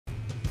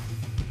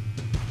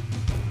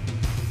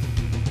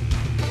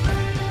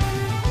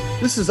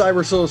This is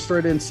Irish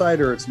Illustrated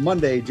Insider. It's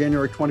Monday,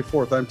 January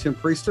 24th. I'm Tim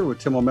Priester with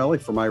Tim O'Malley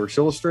from Irish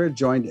Illustrated,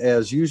 joined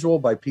as usual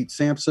by Pete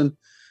Sampson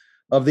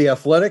of The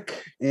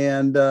Athletic.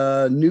 And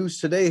news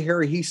today,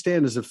 Harry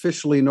Hiestand is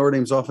officially Notre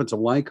Dame's offensive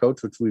line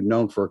coach, which we've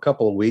known for a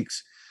couple of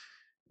weeks.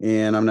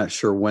 And I'm not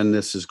sure when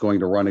this is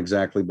going to run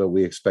exactly, but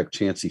we expect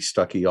Chancey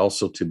Stuckey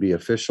also to be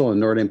official. And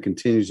Notre Dame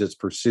continues its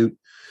pursuit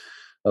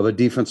of a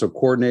defensive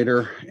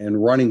coordinator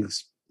and running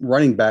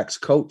backs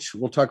coach.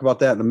 We'll talk about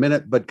that in a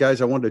minute. But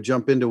guys, I wanted to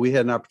jump into, we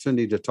had an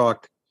opportunity to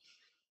talk.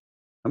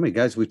 How many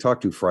guys we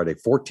talked to Friday?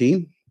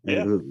 14?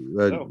 Yeah.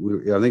 I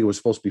think it was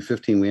supposed to be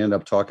 15. We ended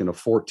up talking to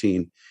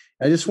 14.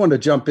 I just wanted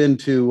to jump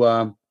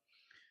into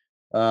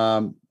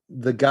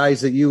the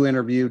guys that you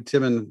interviewed.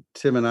 Tim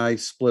and I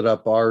split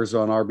up ours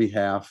on our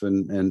behalf,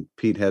 and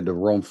Pete had to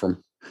roam for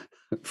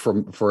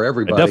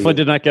everybody. I definitely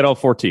did not get all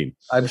 14.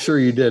 I'm sure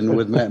you didn't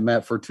with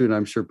Matt Fortuna,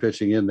 I'm sure,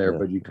 pitching in there,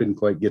 but you couldn't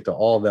quite get to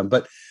all of them.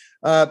 But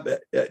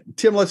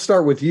Tim, let's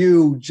start with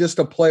you. Just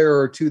a player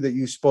or two that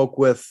you spoke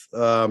with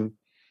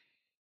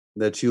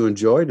that you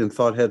enjoyed and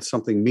thought had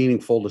something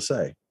meaningful to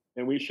say.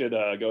 And we should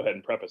go ahead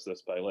and preface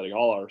this by letting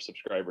all our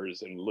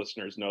subscribers and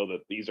listeners know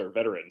that these are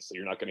veterans, so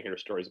you're not going to hear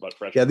stories about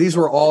freshmen. Yeah, these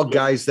were all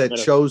guys that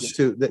chose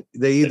to, that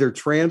they either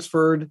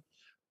transferred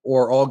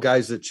or all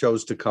guys that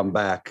chose to come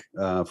back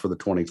for the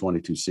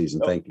 2022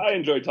 season. Thank you. I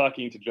enjoyed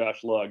talking to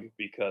Josh Lugg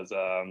because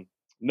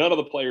none of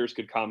the players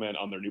could comment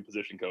on their new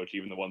position coach,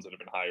 even the ones that have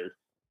been hired.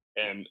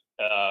 And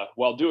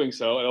while doing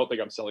so, I don't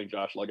think I'm selling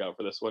Josh Lugg out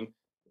for this one.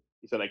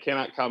 He said, I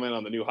cannot comment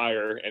on the new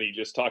hire. And he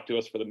just talked to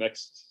us for the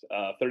next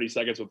 30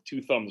 seconds with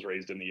two thumbs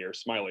raised in the air,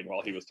 smiling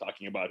while he was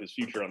talking about his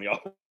future on the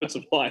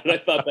offensive line. And I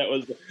thought that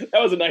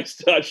was a nice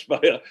touch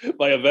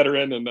by a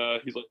veteran. And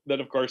he's like, then,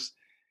 of course,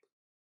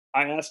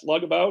 I asked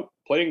Lugg about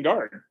playing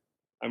guard.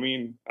 I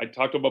mean, I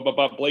talked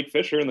about Blake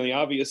Fisher and the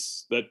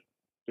obvious that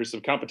there's some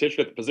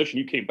competition at the position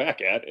you came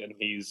back at. And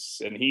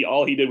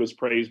all he did was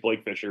praise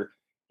Blake Fisher.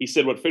 He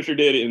said what Fisher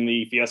did in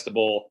the Fiesta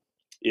Bowl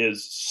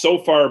is so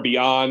far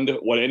beyond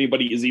what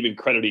anybody is even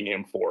crediting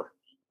him for.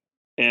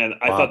 And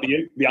I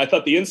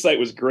thought the insight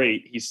was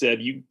great. He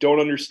said, you don't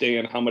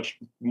understand how much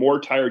more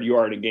tired you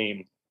are in a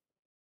game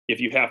if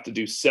you have to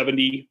do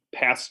 70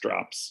 pass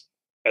drops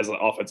as an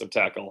offensive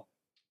tackle,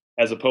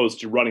 as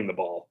opposed to running the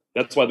ball.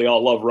 That's why they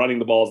all love running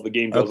the ball as the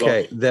game goes on.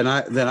 Okay, then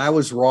I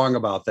was wrong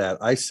about that.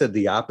 I said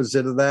the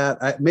opposite of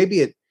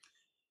that.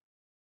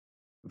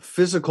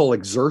 Physical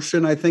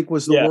exertion, I think,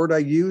 was the word I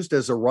used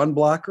as a run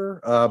blocker.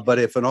 But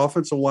if an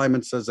offensive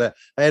lineman says that,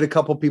 I had a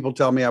couple people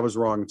tell me I was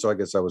wrong, so I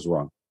guess I was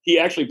wrong. He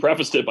actually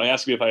prefaced it by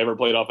asking me if I ever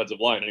played offensive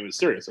line, and he was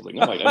serious. I was like,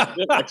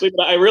 no, actually,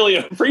 I really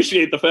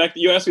appreciate the fact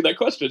that you asked me that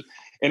question.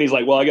 And he's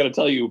like, well, I got to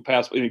tell you,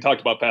 and he talked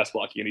about pass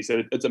blocking, and he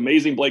said, it's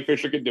amazing Blake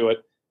Fisher could do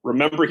it.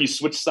 Remember, he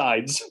switched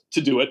sides to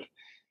do it.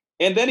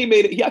 And then he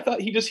made it. I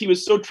thought he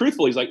was so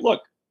truthful. He's like,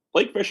 look,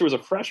 Blake Fisher was a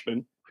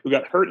freshman who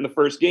got hurt in the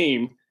first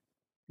game.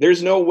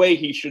 There's no way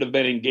he should have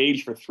been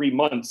engaged for 3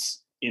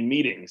 months in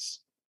meetings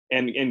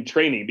and in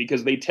training,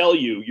 because they tell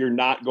you you're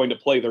not going to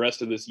play the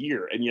rest of this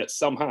year. And yet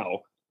somehow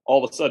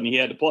all of a sudden he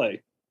had to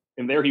play,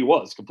 and there he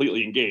was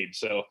completely engaged.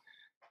 So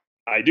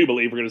I do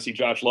believe we're going to see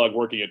Josh Lugg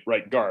working at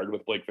right guard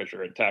with Blake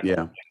Fisher at tackle.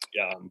 Yeah.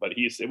 But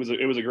it was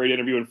a great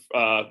interview. And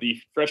the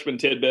freshman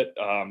tidbit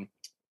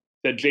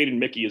that Jaden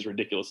Mickey is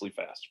ridiculously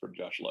fast from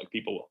Josh Lugg.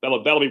 People,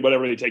 that'll be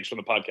whatever he takes from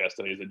the podcast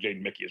today, is that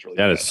Jaden Mickey is really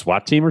fast. That is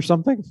SWAT team or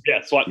something?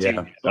 Yeah, SWAT team.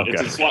 Okay.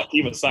 It's a SWAT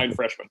team of signed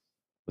freshmen. I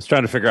was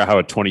trying to figure out how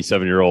a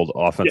 27-year-old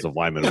offensive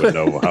lineman would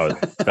know how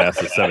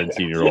fast a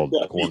 17-year-old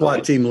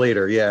SWAT team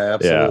leader. Yeah,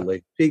 absolutely.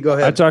 Yeah. Pete, go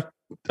ahead.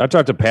 I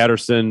talked to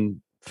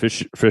Patterson.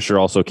 Fisher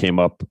also came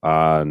up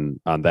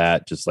on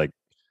that, just like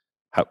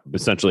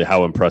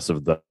how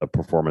impressive the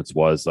performance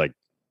was. Like,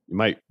 you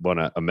might want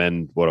to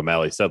amend what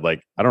O'Malley said.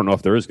 Like, I don't know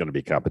if there is going to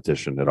be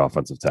competition at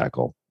offensive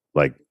tackle.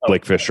 Like,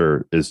 Blake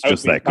Fisher is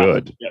just that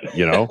good,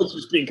 you know? I was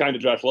just being kind to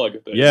Josh Lugg.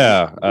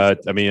 Yeah.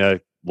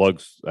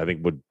 Lugg's, I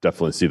think, would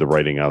definitely see the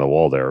writing on the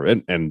wall there,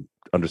 and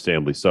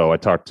understandably so. I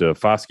talked to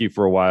Foskey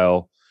for a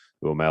while,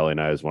 who O'Malley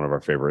and I is one of our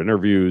favorite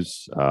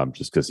interviews,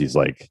 just because he's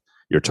like,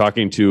 you're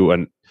talking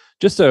to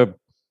just a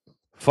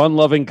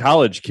fun-loving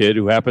college kid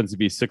who happens to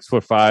be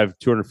 6'5",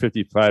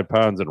 255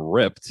 pounds and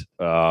ripped.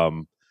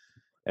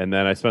 And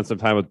then I spent some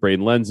time with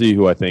Braden Lenzy,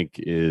 who I think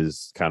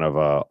is kind of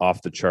a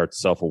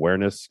off-the-charts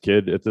self-awareness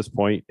kid at this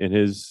point in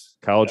his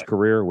college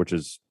career, which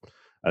is,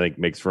 I think,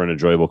 makes for an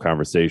enjoyable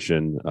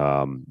conversation.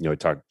 He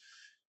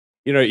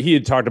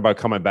had talked about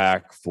coming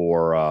back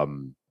for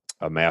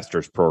a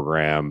master's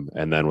program,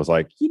 and then was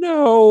like,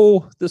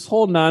 this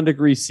whole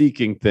non-degree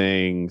seeking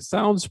thing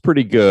sounds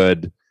pretty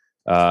good.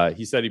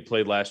 He said he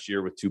played last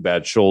year with 2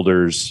 bad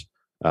shoulders.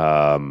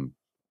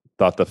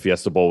 Thought the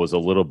Fiesta Bowl was a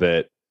little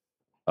bit,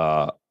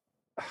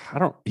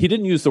 he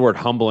didn't use the word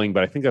humbling,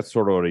 but I think that's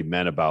sort of what he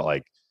meant about,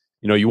 like,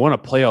 you want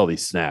to play all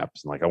these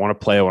snaps, and like, I want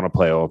to play.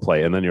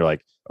 And then you're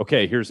like,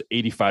 okay, here's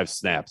 85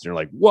 snaps. And you're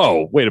like,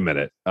 whoa, wait a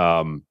minute.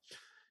 I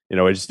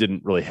just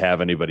didn't really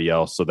have anybody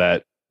else. So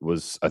that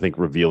was, I think,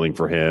 revealing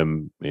for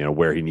him,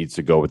 where he needs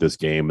to go with this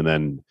game. And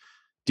then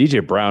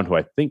DJ Brown, who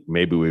I think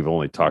maybe we've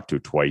only talked to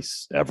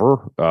twice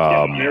ever.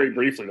 Very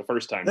briefly the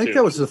first time. I think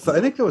that was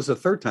the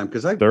third time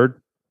because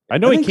third. I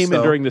know he came in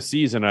so. during the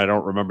season. I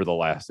don't remember the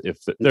last.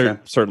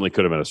 There certainly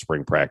could have been a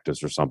spring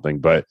practice or something,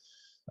 but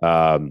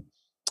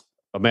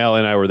O'Malley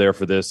and I were there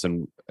for this,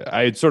 and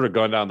I had sort of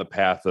gone down the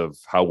path of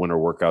how winter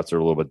workouts are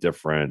a little bit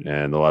different,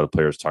 and a lot of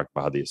players talked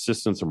about how the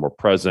assistants are more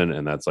present,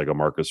 and that's like a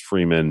Marcus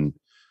Freeman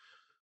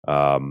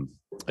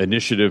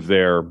initiative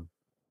there.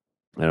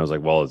 And I was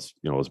like, well, it's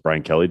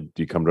Brian Kelly. Do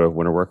you come to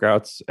winter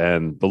workouts?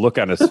 And the look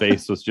on his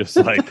face was just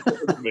like,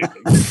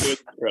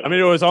 I mean,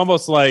 it was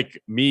almost like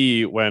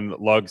me when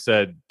Lug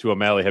said to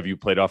O'Malley, have you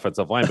played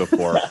offensive line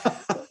before?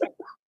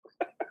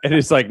 And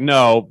it's like,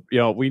 no,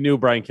 we knew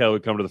Brian Kelly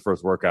would come to the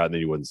first workout and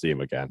then you wouldn't see him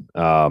again.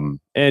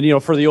 And,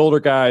 for the older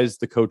guys,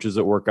 the coaches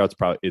at workouts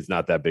probably is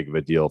not that big of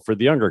a deal. For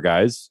the younger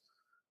guys,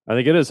 I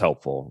think it is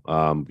helpful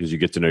because you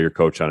get to know your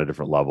coach on a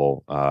different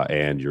level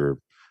and you're,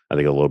 I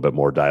think, a little bit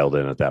more dialed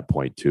in at that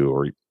point too,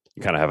 or you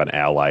kind of have an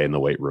ally in the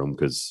weight room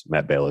because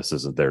Matt Balis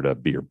isn't there to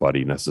be your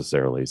buddy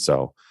necessarily.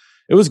 So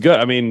it was good.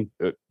 I mean,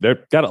 they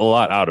got a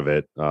lot out of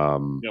it.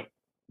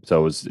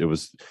 So it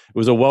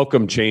was a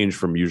welcome change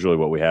from usually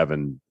what we have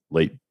in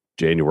late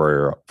January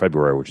or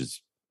February, which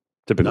is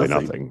typically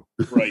nothing.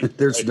 Right.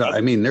 There's no,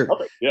 I mean,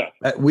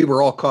 we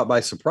were all caught by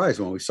surprise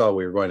when we saw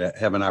we were going to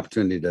have an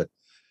opportunity to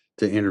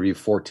interview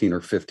 14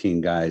 or 15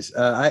 guys.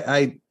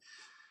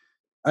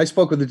 I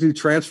spoke with the two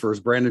transfers,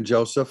 Brandon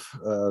Joseph,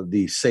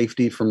 the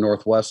safety from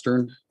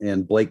Northwestern,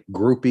 and Blake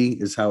Grupe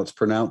is how it's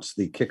pronounced,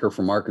 the kicker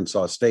from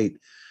Arkansas State,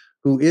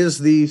 who is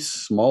the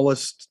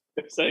smallest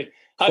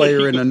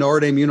player in a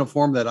Notre Dame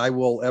uniform that I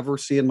will ever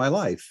see in my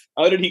life.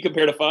 How did he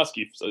compare to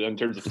Foskey in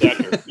terms of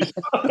stature?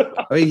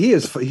 I mean, he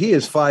is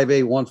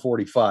 5'8",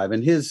 145,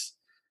 and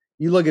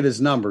you look at his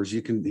numbers,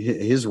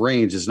 his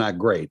range is not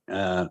great.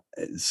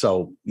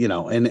 So,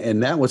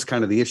 and that was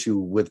kind of the issue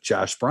with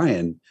Josh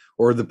Bryan,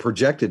 or the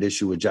projected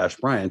issue with Josh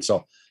Bryan.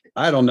 So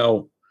I don't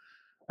know.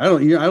 I don't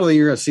think you're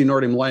going to see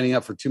Notre Dame lining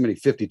up for too many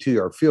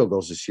 52-yard field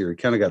goals this year. He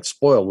kind of got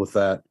spoiled with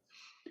that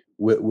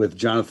with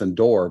Jonathan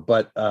Dorr,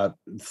 but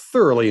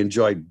thoroughly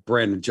enjoyed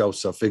Brandon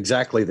Joseph,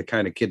 exactly the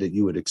kind of kid that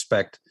you would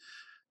expect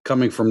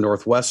coming from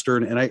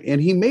Northwestern.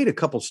 And he made a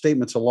couple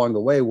statements along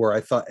the way where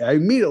I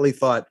immediately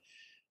thought,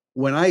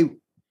 when I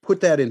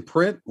put that in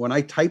print, when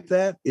I type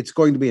that, it's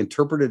going to be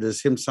interpreted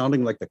as him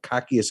sounding like the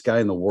cockiest guy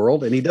in the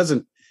world. And he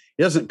doesn't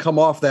come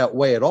off that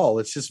way at all.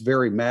 It's just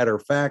very matter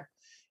of fact.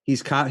 He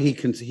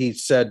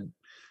said,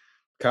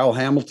 Kyle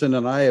Hamilton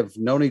and I have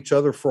known each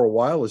other for a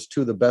while as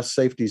two of the best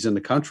safeties in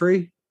the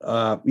country.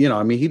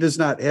 He does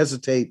not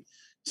hesitate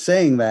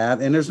saying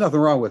that, and there's nothing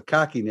wrong with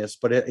cockiness,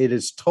 but it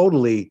is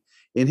totally,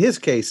 in his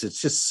case,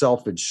 it's just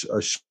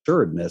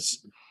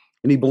self-assuredness,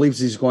 and he believes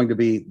he's going to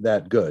be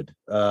that good.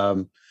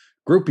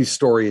 Grupe's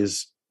story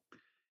is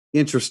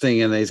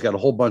interesting, and he's got a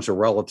whole bunch of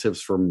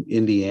relatives from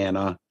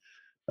Indiana.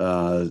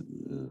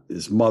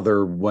 His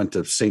mother went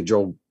to St.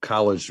 Joe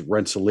College,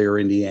 Rensselaer,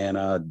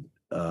 Indiana.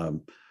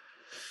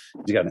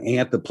 He's got an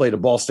aunt that played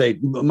at Ball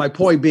State. My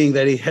point being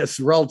that he has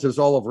relatives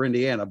all over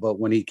Indiana, but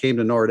when he came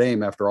to Notre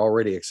Dame after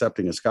already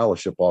accepting a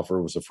scholarship offer,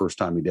 it was the first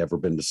time he'd ever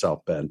been to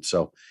South Bend.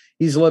 So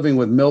he's living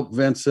with Milk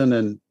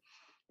Vinson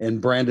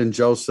and Brandon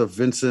Joseph.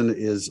 Vincent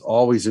is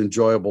always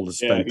enjoyable to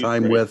spend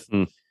time with.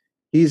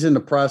 He's in the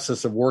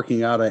process of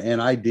working out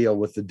an ideal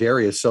with the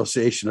Dairy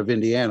Association of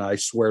Indiana. I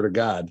swear to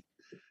God.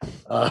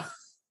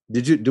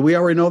 Do we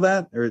already know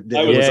that? Or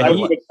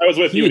I was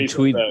with you. He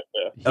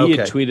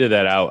had tweeted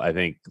that out, I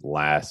think,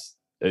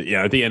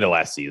 at the end of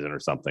last season or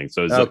something.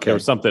 So there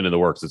was something in the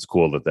works. It's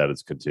cool that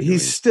is continuing. He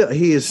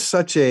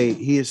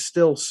is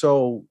still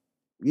so,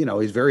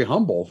 he's very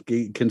humble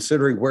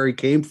considering where he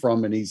came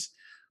from, and he's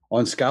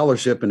on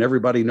scholarship and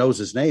everybody knows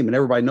his name and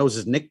everybody knows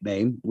his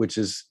nickname, which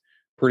is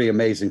pretty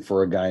amazing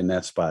for a guy in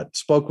that spot.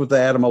 Spoke with the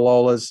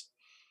Adamalolas,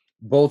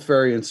 both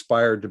very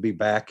inspired to be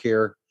back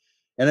here.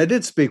 And I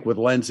did speak with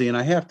Lindsay, and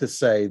I have to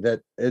say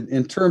that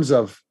in terms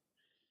of,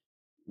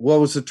 what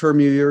was the term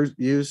you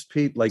used,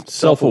 Pete? Like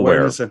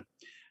self-awareness.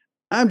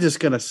 I'm just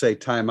going to say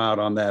time out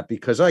on that,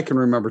 because I can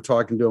remember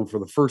talking to him for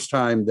the first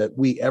time that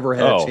we ever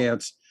had a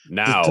chance to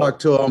talk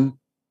to him.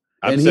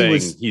 I'm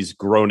saying he's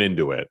grown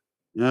into it.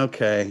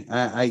 Okay.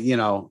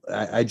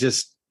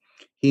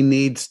 He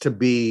needs to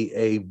be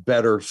a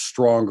better,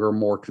 stronger,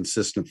 more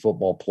consistent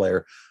football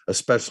player,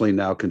 especially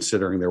now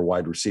considering their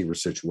wide receiver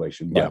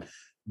situation. But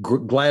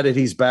glad that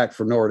he's back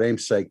for Notre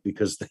Dame's sake,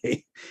 because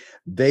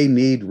they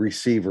need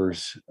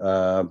receivers.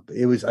 I thought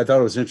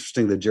it was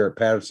interesting that Jarrett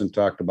Patterson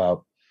talked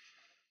about,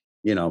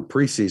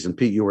 preseason.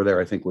 Pete, you were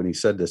there, I think, when he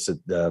said this at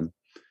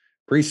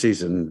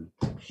preseason.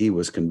 He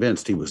was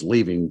convinced he was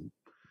leaving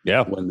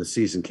when the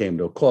season came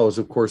to a close.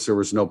 Of course, there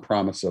was no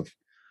promise of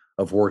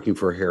working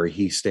for Harry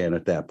Hiestand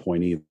at that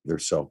point either.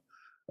 So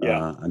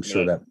I'm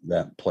sure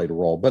that played a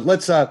role. But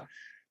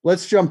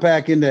let's jump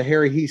back into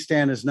Harry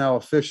Hiestand is now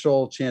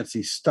official.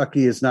 Chancey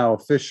Stuckey is now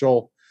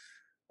official.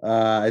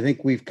 I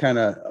think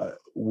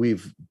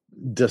we've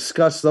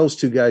discussed those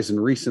two guys in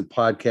recent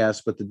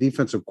podcasts, but the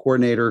defensive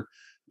coordinator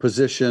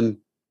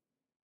position,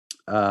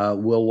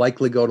 will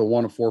likely go to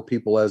one of four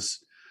people as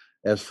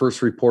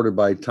first reported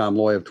by Tom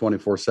Loy of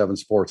 24/7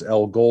 Sports.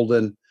 Al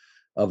Golden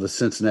of the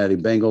Cincinnati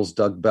Bengals,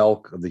 Doug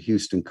Belk of the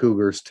Houston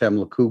Cougars, Tem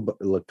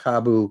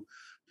Lukabu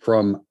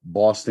from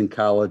Boston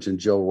College, and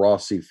Joe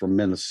Rossi from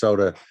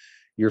Minnesota.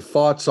 Your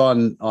thoughts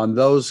on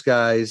those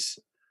guys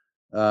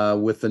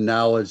with the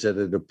knowledge that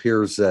it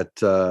appears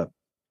that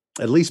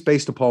at least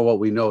based upon what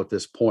we know at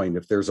this point,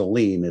 if there's a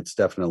lean, it's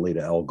definitely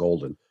to Al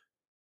Golden.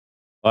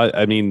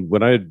 I mean,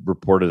 when I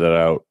reported that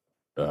out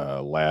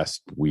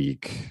last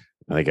week,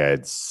 I think I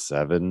had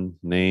 7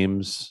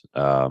 names.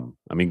 I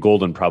mean,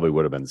 Golden probably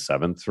would have been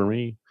 7th for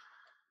me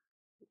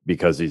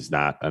because he's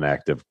not an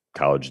active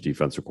college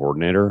defensive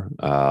coordinator.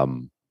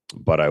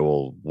 But I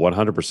will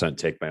 100%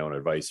 take my own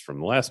advice from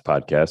the last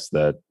podcast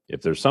that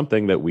if there's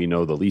something that we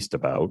know the least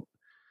about,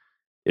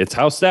 it's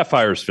how staff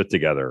hires fit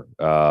together.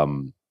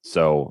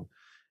 So,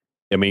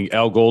 I mean,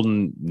 Al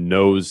Golden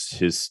knows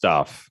his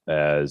stuff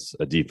as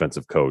a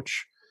defensive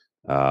coach.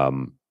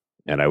 And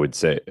I would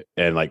say,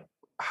 and like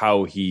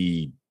how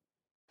he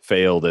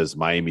failed as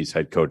Miami's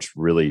head coach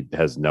really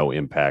has no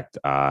impact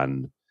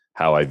on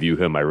how I view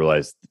him. I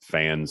realize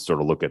fans sort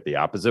of look at the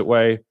opposite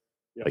way.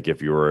 Yep. Like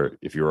if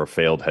you're a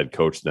failed head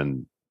coach,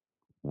 then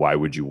why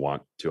would you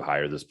want to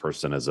hire this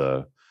person as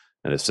an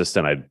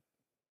assistant?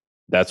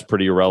 That's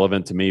pretty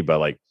irrelevant to me, but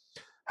like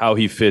how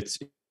he fits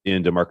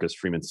into Marcus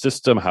Freeman's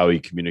system, how he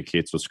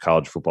communicates with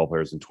college football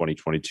players in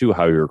 2022,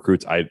 how he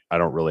recruits, I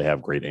don't really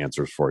have great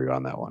answers for you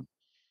on that one.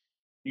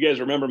 You guys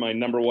remember my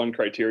number one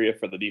criteria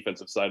for the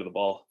defensive side of the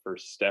ball for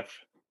staff,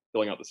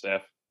 filling out the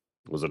staff?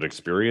 Was it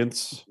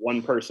experience?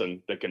 One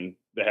person that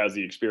has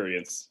the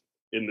experience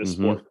in this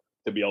sport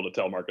to be able to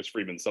tell Marcus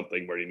Freeman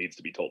something where he needs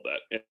to be told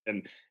that.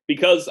 And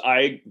because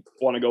I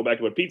want to go back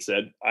to what Pete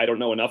said, I don't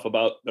know enough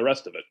about the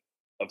rest of it,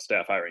 of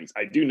staff hirings.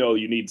 I do know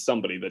you need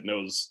somebody that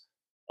knows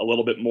a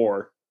little bit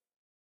more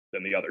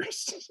than the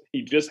others.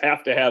 You just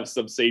have to have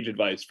some sage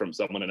advice from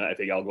someone, and I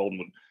think Al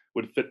Golden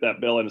would fit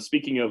that bill. And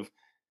speaking of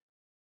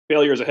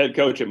failure as a head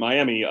coach at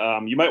Miami,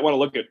 you might want to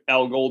look at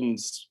Al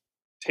Golden's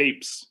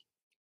tapes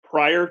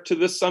prior to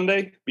this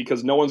Sunday,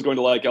 because no one's going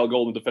to like Al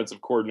Golden,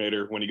 defensive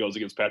coordinator, when he goes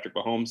against Patrick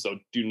Mahomes. So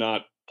do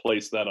not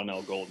place that on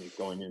Al Golden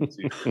going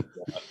into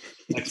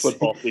next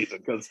football season.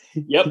 Because,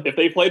 if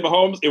they played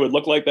Mahomes, it would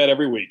look like that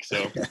every week. So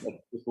that's just the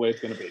way it's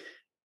going to be.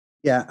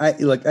 Yeah,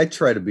 I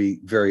try to be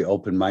very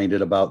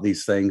open-minded about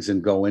these things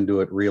and go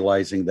into it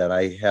realizing that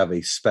I have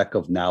a speck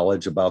of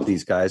knowledge about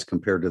these guys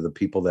compared to the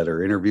people that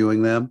are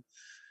interviewing them.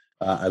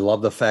 I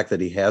love the fact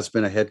that he has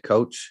been a head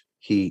coach.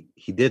 He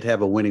did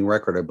have a winning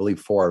record, I believe,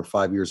 4 or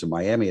 5 years in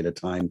Miami at a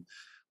time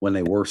when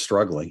they were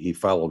struggling. He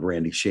followed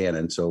Randy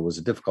Shannon, so it was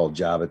a difficult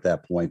job at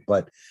that point.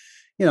 But,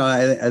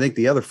 I think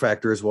the other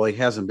factor is, well, he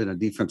hasn't been a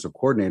defensive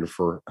coordinator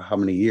for how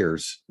many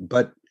years,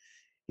 but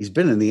he's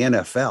been in the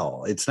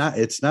NFL.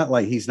 It's not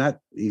like he's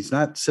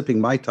not sipping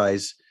Mai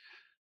Tais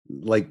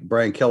like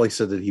Brian Kelly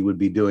said that he would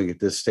be doing at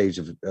this stage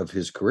of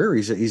his career.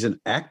 He's an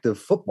active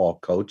football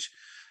coach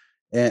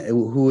and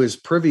who is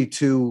privy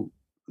to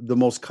the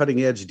most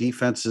cutting edge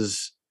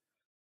defenses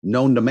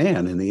known to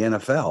man in the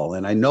NFL.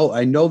 And I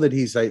know that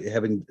he's,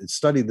 having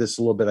studied this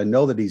a little bit, I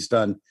know that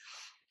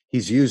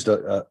he's used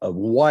a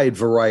wide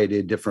variety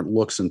of different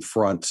looks and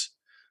fronts.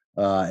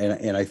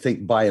 And I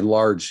think by and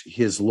large,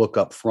 his look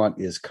up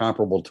front is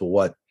comparable to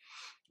what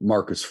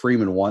Marcus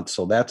Freeman wants.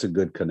 So that's a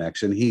good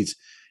connection.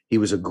 He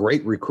was a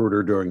great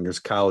recruiter during his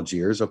college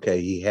years.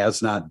 Okay. He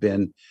has not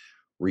been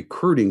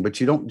recruiting,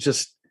 but you don't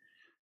just,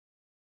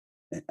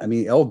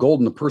 Al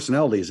Golden, the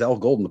personality is Al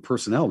Golden, the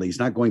personality. He's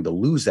not going to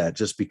lose that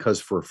just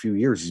because for a few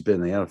years he's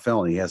been in the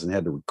NFL and he hasn't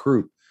had to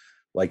recruit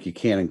like you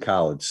can in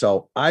college.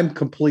 So I'm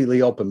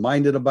completely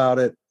open-minded about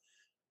it.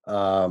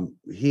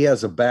 He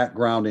has a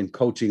background in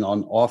coaching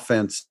on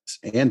offense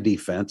and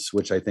defense,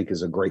 which I think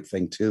is a great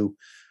thing too.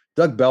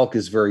 Doug Belk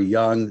is very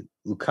young.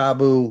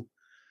 Lukabu,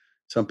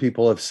 some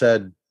people have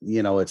said,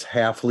 it's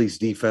Hafley's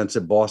defense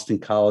at Boston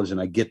College. And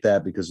I get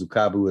that because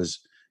Lukabu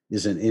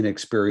is an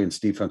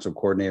inexperienced defensive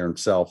coordinator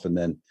himself. And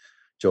then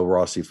Joe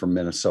Rossi from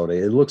Minnesota.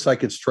 It looks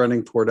like it's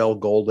trending toward Al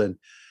Golden.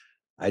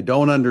 I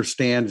don't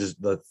understand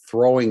the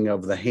throwing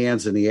of the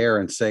hands in the air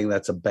and saying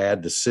that's a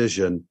bad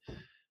decision.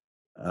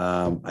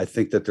 I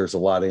think that there's a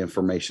lot of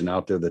information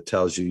out there that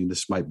tells you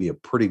this might be a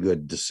pretty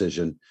good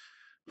decision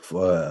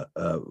for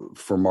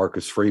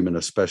Marcus Freeman,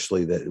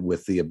 especially that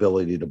with the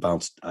ability to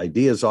bounce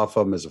ideas off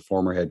of him as a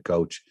former head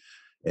coach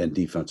and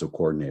defensive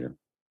coordinator.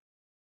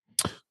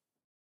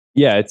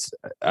 Yeah,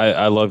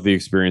 I love the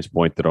experience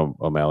point that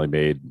O'Malley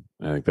made.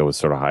 I think that was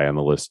sort of high on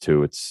the list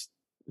too. It's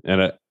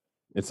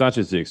not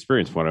just the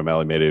experience point.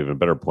 O'Malley made an even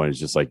better point. It's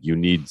just like you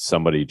need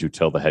somebody to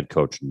tell the head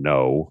coach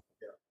no.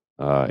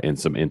 In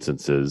some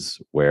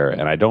instances where,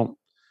 and I don't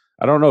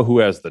know who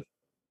has the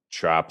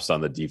chops on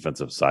the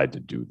defensive side to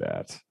do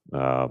that.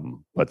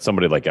 But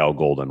somebody like Al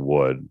Golden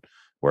would,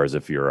 whereas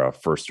if you're a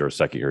first or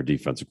second year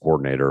defensive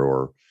coordinator,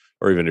 or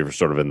even if you're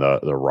sort of in the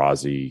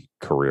Rossi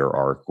career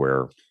arc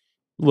where a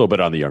little bit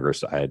on the younger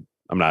side,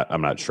 I'm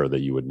not sure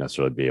that you would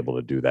necessarily be able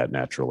to do that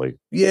naturally.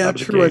 Yeah,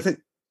 true.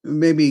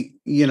 maybe,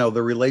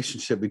 the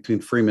relationship between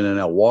Freeman and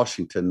Al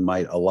Washington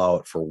might allow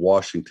it for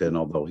Washington,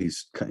 although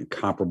he's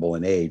comparable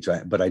in age.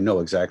 But I know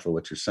exactly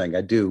what you're saying.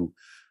 I do.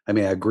 I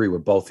mean, I agree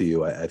with both of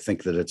you. I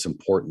think that it's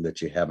important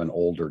that you have an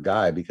older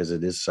guy because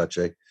it is such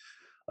a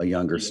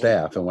younger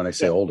staff. And when I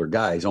say older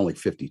guy, he's only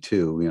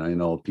 52. I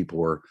know people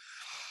were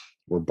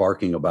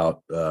barking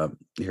about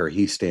Harry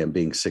Hiestand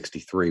being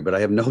 63, but I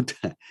have no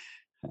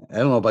I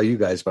don't know about you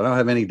guys, but I don't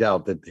have any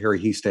doubt that Harry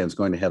Hiestand is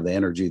going to have the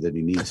energy that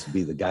he needs to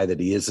be the guy that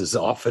he is as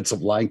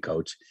offensive line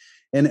coach,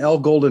 and Al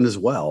Golden as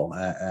well.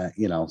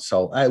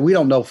 So we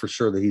don't know for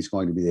sure that he's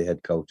going to be the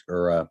head coach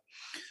or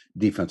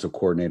defensive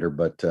coordinator,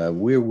 but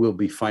we will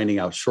be finding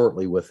out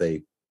shortly with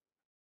a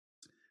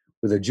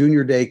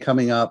junior day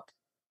coming up.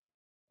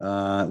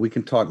 We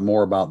can talk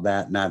more about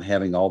that, not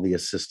having all the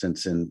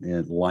assistants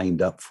in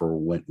lined up for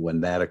when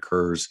that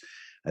occurs.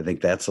 I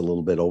think that's a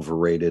little bit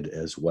overrated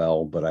as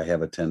well, but I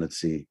have a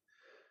tendency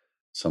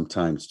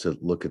sometimes to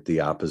look at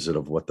the opposite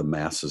of what the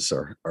masses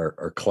are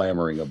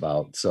clamoring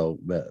about. So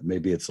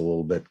maybe it's a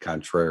little bit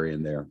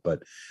contrarian there,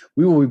 but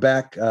we will be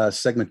back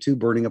segment 2,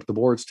 burning up the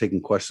boards,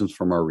 taking questions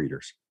from our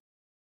readers.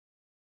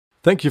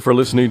 Thank you for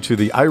listening to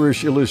the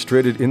Irish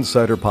Illustrated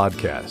Insider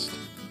Podcast.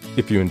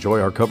 If you enjoy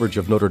our coverage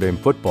of Notre Dame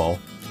football,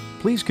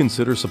 please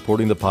consider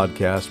supporting the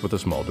podcast with a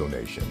small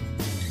donation.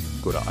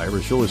 Go to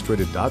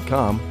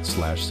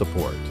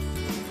irishillustrated.com/support.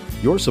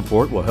 Your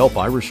support will help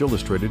Irish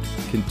Illustrated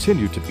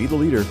continue to be the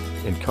leader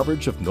in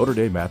coverage of Notre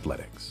Dame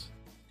athletics.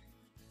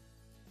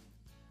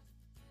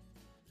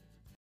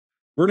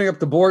 Burning up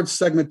the board,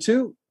 segment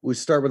 2. We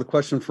start with a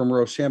question from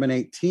Roshaman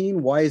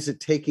 18. Why is it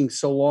taking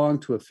so long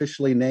to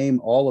officially name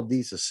all of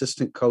these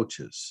assistant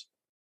coaches?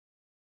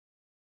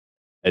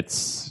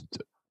 The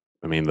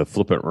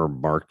flippant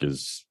remark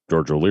is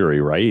George O'Leary,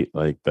 right?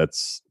 Like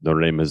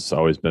Notre Dame has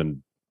always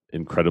been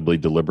incredibly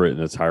deliberate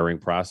in its hiring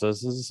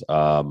processes.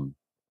 But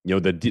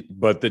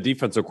the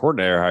defensive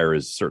coordinator hire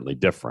is certainly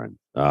different.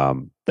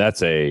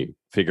 That's a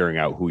figuring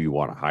out who you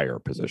want to hire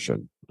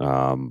position.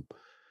 And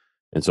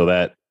so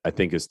that I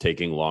think is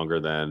taking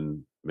longer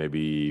than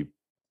maybe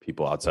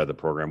people outside the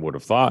program would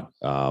have thought.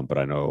 But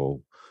I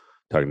know,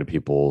 talking to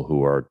people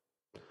who are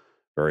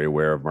very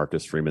aware of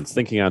Marcus Freeman's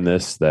thinking on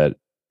this, that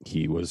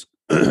he was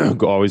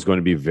always going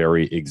to be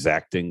very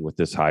exacting with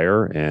this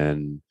hire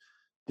and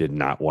did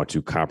not want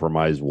to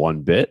compromise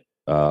one bit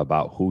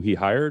about who he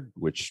hired,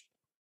 which,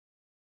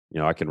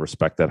 I can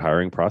respect that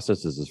hiring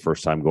process. This is his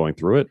first time going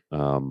through it.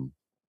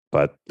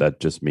 But that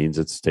just means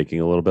it's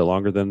taking a little bit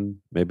longer than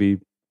maybe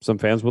some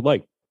fans would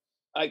like.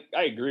 I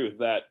agree with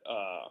that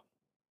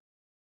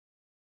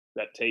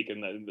that take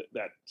and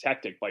that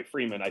tactic by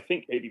Freeman. I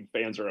think maybe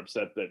fans are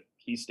upset that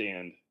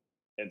Hiestand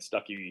and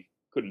Stuckey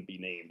couldn't be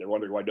named. They're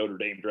wondering why Notre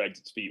Dame drags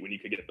its feet when you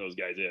could get those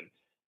guys in.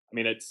 I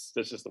mean, that's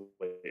just the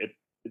way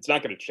it's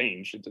not going to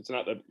change. It's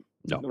not that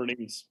Notre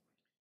Dame's.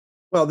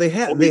 Well, they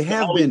have been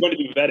going to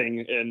be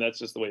vetting, and that's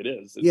just the way it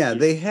is.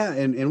 They have,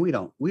 and we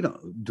don't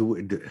do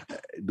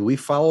we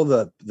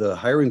follow the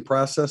hiring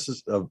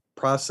process of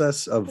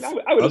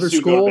other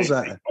schools?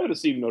 I would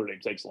assume Notre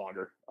Dame takes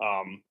longer.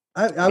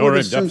 I would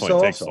assume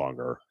so. Takes also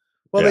longer.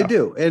 Well, they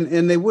do,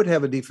 and they would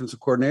have a defensive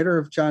coordinator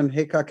if John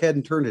Haycock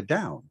hadn't turned it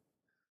down.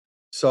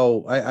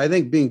 So I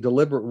think being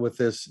deliberate with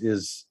this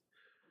is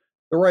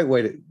the right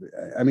way to.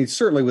 I mean,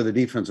 certainly with a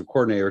defensive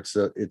coordinator,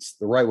 it's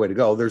the right way to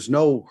go. There's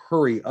no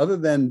hurry other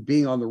than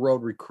being on the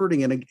road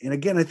recruiting, and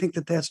again, I think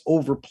that's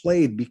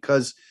overplayed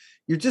because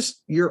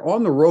you're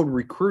on the road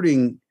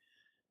recruiting,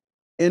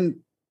 and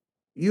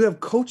you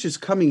have coaches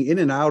coming in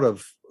and out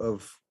of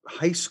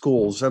high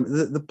schools. I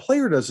mean, the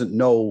player doesn't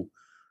know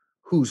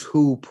who's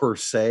who per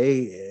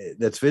se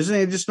that's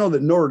visiting. I just know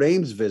that Notre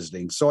Dame's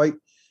visiting. So I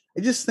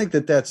just think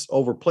that that's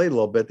overplayed a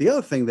little bit. The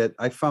other thing that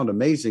I found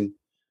amazing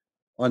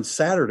on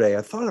Saturday,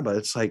 I thought about it.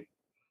 It's like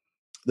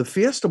the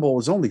Fiesta Bowl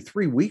was only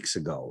 3 weeks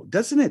ago.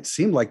 Doesn't it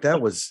seem like that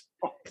was?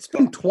 It's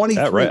been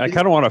 23. Right. I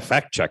kind of want to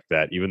fact check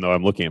that, even though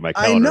I'm looking at my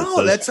calendar. I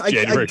know that's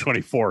January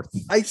 24th.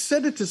 I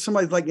said it to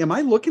somebody like, "Am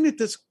I looking at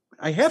this?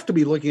 I have to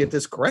be looking at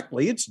this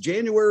correctly. It's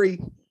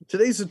January.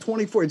 Today's the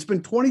 24th. It's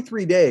been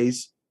 23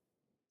 days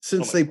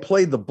since they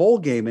played the bowl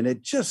game, and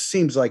it just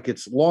seems like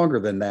it's longer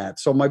than that."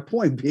 So my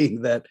point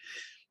being that,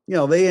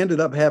 they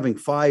ended up having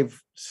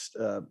 5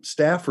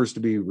 staffers to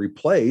be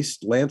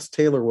replaced. Lance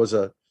Taylor was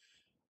a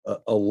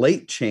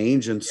late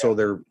change, and so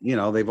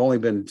they've only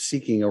been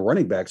seeking a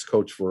running backs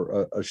coach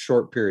for a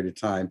short period of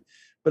time.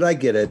 But I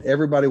get it.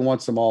 Everybody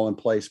wants them all in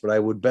place. But I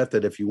would bet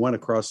that if you went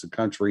across the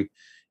country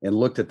and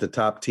looked at the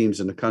top teams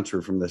in the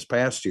country from this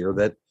past year,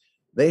 that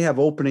they have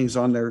openings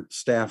on their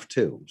staff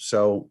too.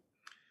 So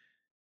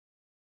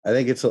I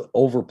think it's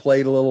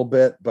overplayed a little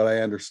bit, but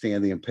I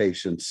understand the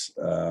impatience.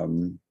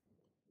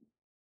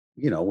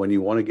 When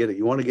you want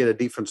to get a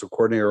defensive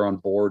coordinator on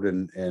board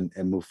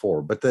and move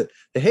forward. But the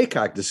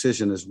Haycock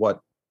decision is what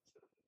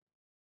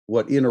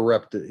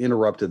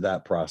interrupted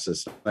that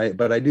process.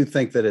 But I do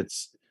think that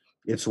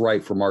it's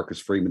right for Marcus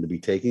Freeman to be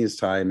taking his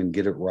time and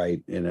get it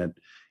right. And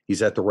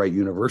he's at the right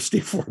university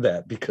for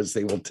that, because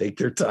they will take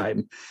their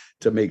time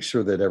to make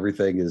sure that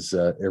everything's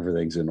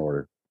in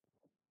order.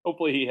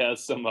 hopefully he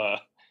has some.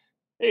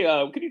 Hey,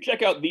 could you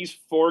check out these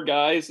 4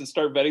 guys and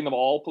start vetting them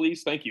all,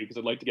 please? Thank you, because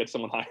I'd like to get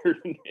someone hired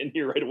in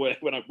here right away.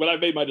 When I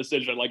made my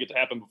decision, I'd like it to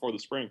happen before the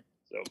spring.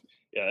 So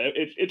yeah,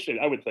 it should.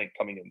 I would think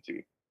coming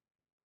into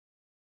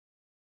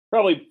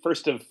probably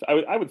first of.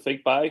 I would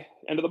think by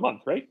end of the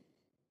month, right?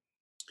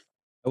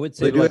 I would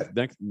say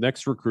like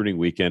next recruiting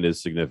weekend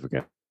is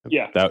significant.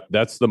 Yeah,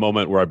 that's the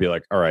moment where I'd be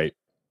like, all right,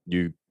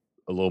 a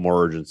little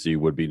more urgency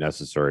would be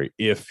necessary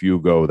if you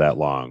go that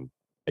long.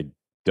 I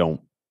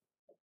don't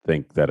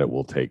think that it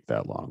will take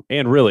that long.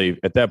 And really,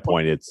 at that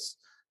point,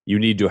 you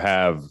need to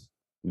have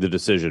the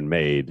decision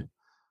made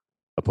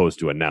opposed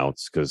to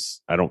announced,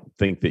 because I don't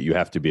think that you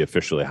have to be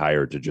officially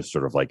hired to just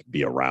sort of like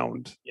be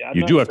around. Yeah,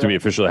 you do have to be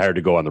officially hired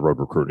to go on the road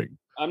recruiting.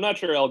 I'm not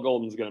sure Al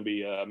Golden's going to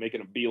be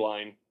making a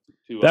beeline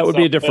to that would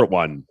be a different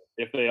one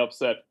if they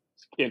upset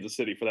Kansas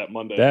City for that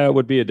Monday. That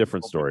would be a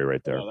different story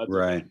right there.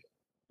 Right.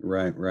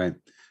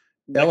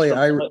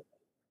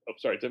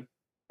 Sorry, Tim.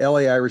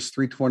 LA Irish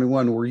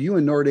 321. Were you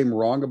and Notre Dame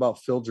wrong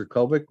about Phil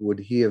Jurkovec? Would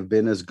he have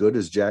been as good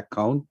as Jack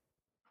Cohn?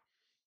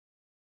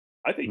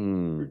 I think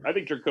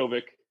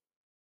Jurkovec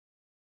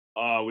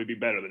would be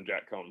better than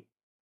Jack Cohn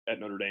at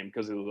Notre Dame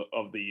because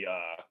of the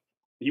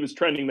he was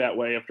trending that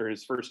way after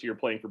his first year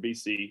playing for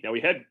BC. Now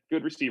he had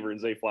good receiver in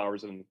Zay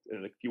Flowers and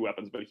a few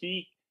weapons, but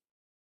he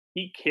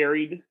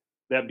carried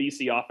that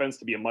BC offense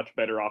to be a much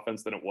better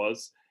offense than it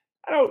was.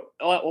 A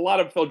lot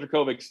of Phil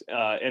Jurkovec's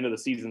end of the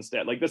season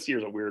stat, like this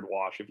year's a weird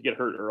wash. If you get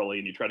hurt early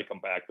and you try to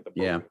come back with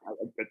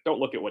don't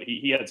look at what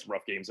he had some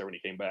rough games there when he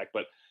came back.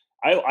 But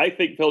I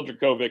think Phil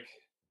Jurkovec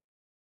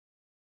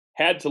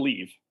had to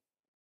leave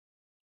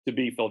to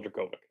be Phil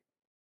Jurkovec.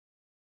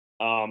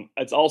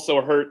 It's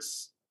also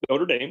hurts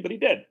Notre Dame that he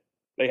did.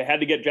 They had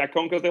to get Jack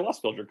Cohn because they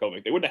lost Phil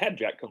Jurkovec. They wouldn't have had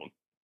Jack Cohn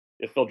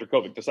if Phil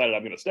Jurkovec decided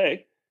I'm going to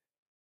stay.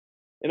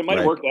 And it might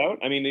have worked out.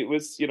 I mean, it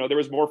was, there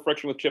was more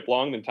friction with Chip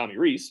Long than Tommy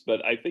Rees,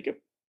 but I think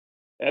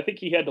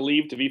he had to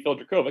leave to be Phil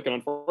Jurkovec, and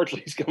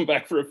unfortunately, he's come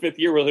back for a 5th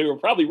year where he will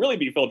probably really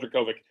be Phil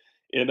Jurkovec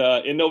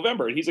in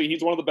November. And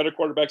he's one of the better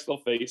quarterbacks they'll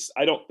face.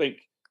 I think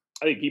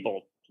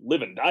people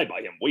live and die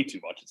by him way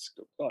too much.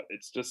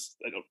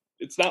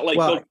 It's not like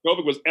Phil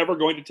Jurkovec was ever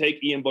going to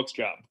take Ian Book's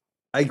job.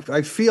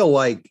 I feel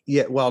like,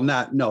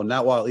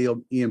 not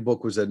while Ian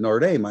Book was at Notre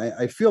Dame.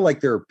 I feel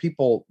like there are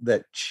people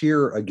that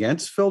cheer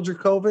against Phil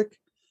Jurkovec.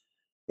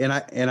 And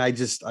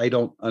I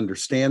don't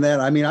understand that.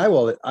 I mean,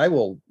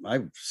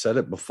 I've said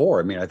it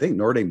before. I mean, I think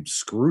Notre Dame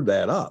screwed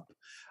that up.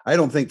 I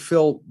don't think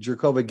Phil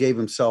Jurkovec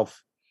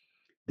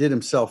did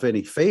himself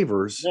any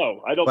favors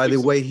by the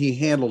way he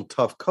handled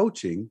tough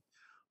coaching,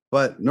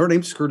 but Notre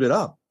Dame screwed it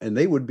up, and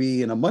they would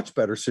be in a much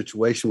better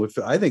situation with,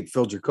 I think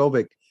Phil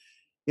Jurkovec,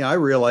 I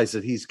realize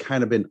that he's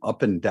kind of been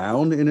up and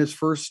down in his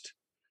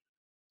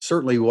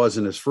certainly was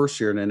in his first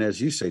year. And then, as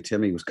you say,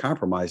 Tim, he was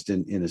compromised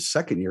in his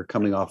second year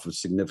coming off of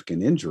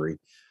significant injury.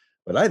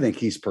 But I think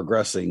he's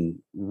progressing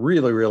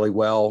really, really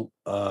well.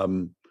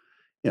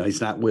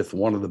 He's not with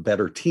one of the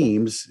better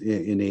teams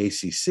in the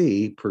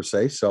ACC per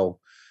se. So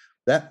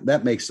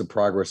that makes the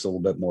progress a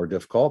little bit more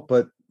difficult.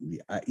 But,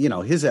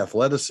 his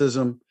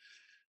athleticism,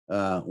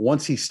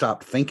 once he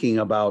stopped thinking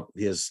about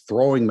his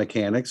throwing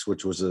mechanics,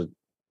 which was a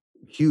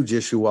huge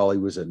issue while he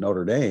was at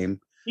Notre Dame.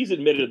 He's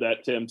admitted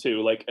that, Tim,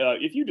 too. Like,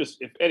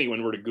 if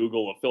anyone were to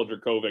Google a Phil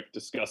Jurkovec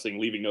discussing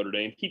leaving Notre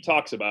Dame, he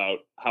talks about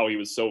how he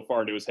was so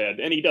far into his head,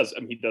 and he does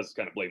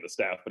kind of blame the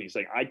staff, but he's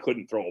saying, I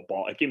couldn't throw a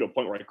ball. I came to a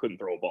point where I couldn't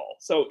throw a ball.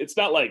 So it's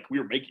not like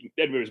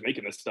everybody was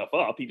making this stuff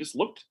up. He just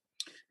looked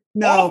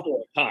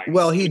awful at times.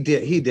 Well, he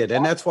did.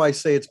 And that's why I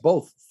say it's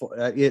both.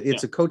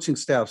 It's a coaching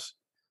staff's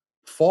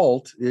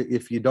fault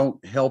if you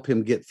don't help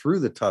him get through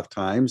the tough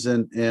times.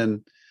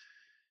 And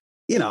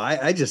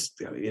I just,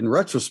 in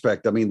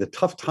retrospect, I mean, the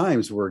tough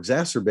times were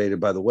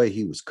exacerbated by the way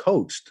he was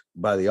coached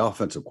by the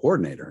offensive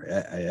coordinator.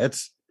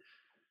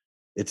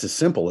 It's as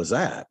simple as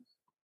that.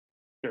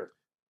 Sure.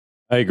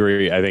 I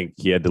agree. I think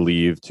he had to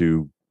leave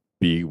to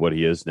be what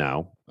he is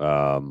now.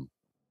 I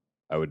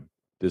would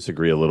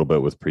disagree a little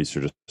bit with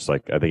Priester. Just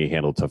like, I think he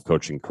handled tough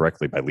coaching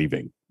correctly by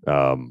leaving.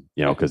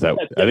 Because I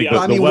think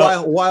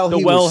while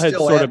the well had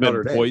sort of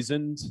been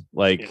poisoned.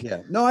 Like,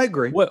 no, I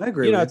agree. I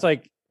agree. It's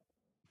like,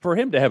 for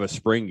him to have a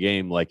spring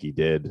game like he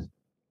did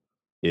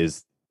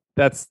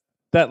that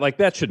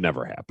should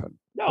never happen.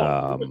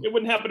 No, it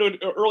wouldn't happen to an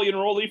early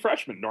enrollee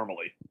freshman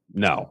normally.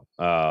 No.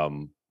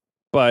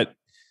 But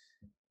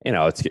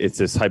it's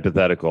this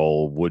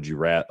hypothetical. Would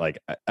you I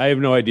have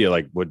no idea.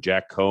 Like, would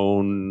Jack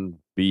Cohn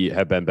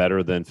have been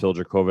better than Phil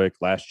Jurkovec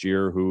last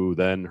year, who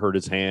then hurt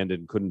his hand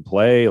and couldn't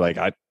play? Like,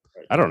 I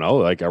don't know.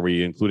 Like, are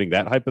we including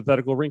that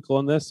hypothetical wrinkle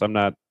in this? I'm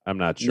not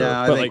sure.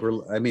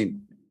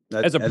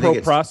 No, as a pro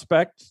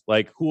prospect,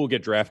 like, who will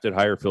get drafted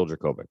higher? Phil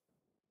Jurkovec,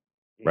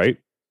 right?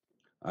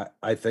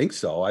 I think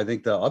so. I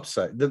think the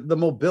upside, the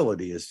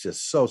mobility is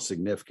just so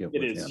significant.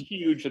 It is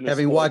huge.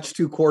 Having watched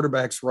 2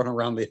 quarterbacks run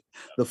around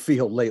the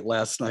field late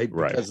last night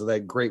because of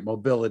that great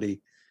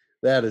mobility,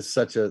 that's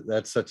such a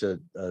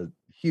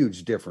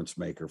huge difference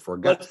maker for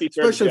a guy,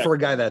 especially for a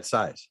guy that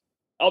size.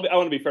 I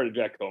want to be fair to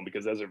Jack Cohn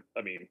because I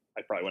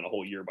probably went a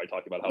whole year by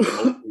talking about how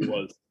immobile he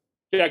was.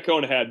 Jack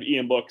Cohn had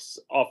Ian Book's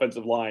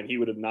offensive line. He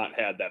would have not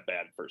had that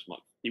bad first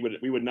month.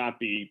 There would not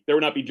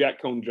be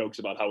Jack Cohn jokes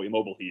about how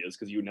immobile he is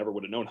because you never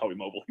would have known how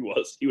immobile he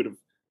was. He would have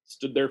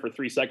stood there for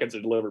 3 seconds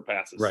and delivered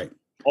passes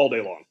all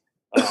day long.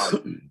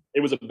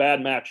 It was a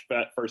bad match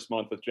that first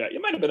month with Jack.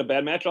 It might have been a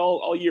bad match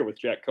all year with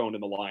Jack Cohn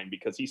in the line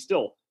because he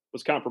still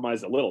was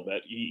compromised a little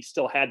bit. He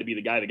still had to be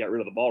the guy that got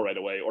rid of the ball right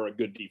away, or a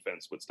good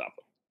defense would stop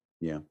him.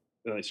 Yeah.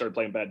 Then they started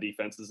playing bad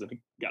defenses, and it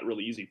got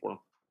really easy for him.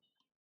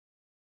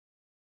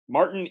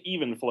 Martin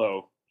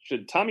Evenflow.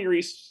 Should Tommy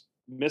Rees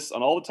miss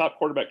on all the top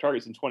quarterback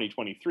targets in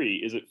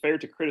 2023? Is it fair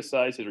to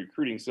criticize his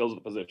recruiting skills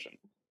at the position?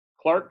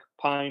 Clark,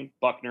 Pine,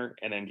 Buckner,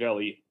 and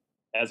Angeli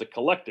as a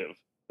collective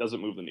doesn't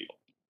move the needle.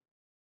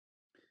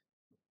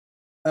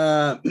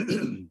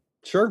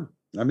 Sure.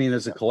 I mean,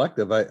 as a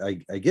collective, I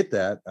get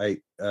that.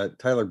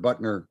 Tyler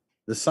Buckner,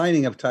 the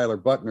signing of Tyler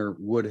Buckner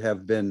would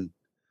have been,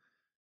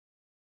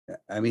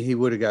 I mean, he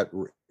would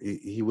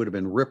have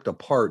been ripped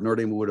apart. Notre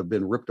Dame would have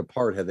been ripped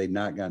apart had they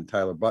not gotten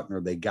Tyler Buckner.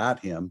 They got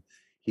him.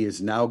 He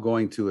is now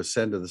going to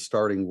ascend to the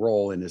starting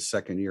role in his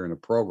second year in the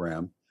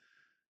program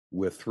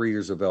with 3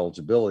 years of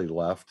eligibility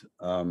left.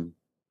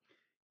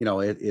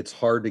 It's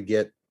hard to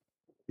get,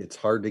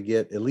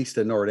 at least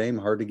at Notre Dame,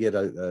 hard to get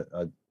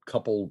a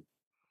couple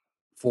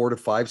 4 to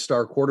 5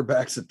 star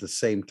quarterbacks at the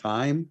same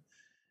time.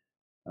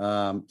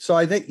 So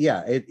I think,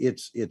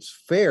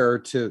 it's fair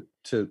to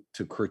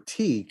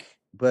critique,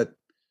 but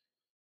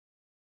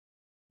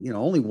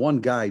only one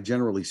guy,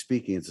 generally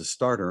speaking, is a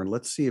starter. And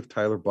let's see if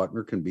Tyler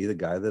Buckner can be the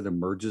guy that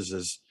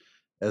emerges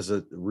as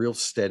a real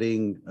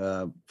steadying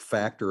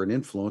factor and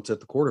influence at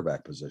the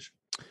quarterback position.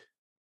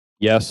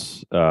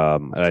 Yes.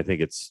 And I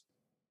think it's,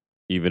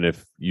 even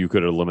if you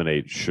could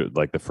eliminate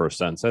the first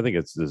sentence, I think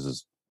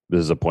this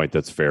is a point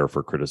that's fair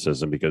for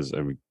criticism because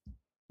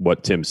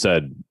what Tim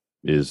said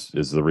is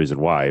the reason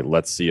why.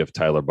 Let's see if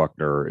Tyler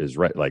Buckner is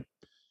right. Like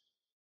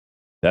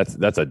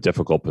that's a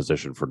difficult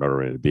position for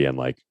Notre Dame to be in.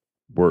 Like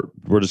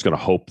we're just going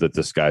to hope that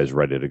this guy is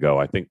ready to go.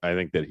 I think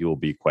that he will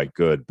be quite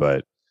good,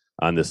 but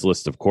on this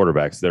list of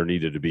quarterbacks, there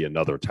needed to be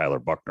another Tyler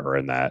Buckner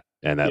in that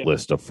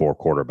list of 4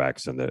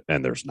 quarterbacks,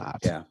 and there's not.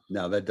 Yeah,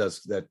 no,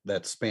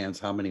 that spans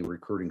how many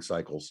recruiting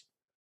cycles?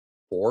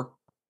 4.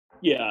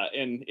 Yeah,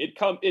 and it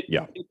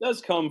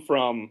does come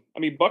from. I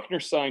mean, Buckner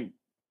signed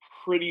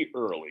pretty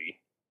early,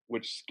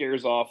 which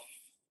scares off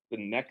the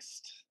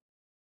next.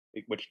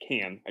 Which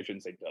can, I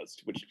shouldn't say does,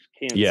 which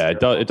can. Yeah, it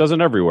does. It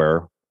doesn't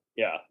everywhere.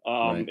 Yeah,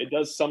 Right. It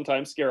does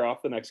sometimes scare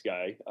off the next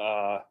guy.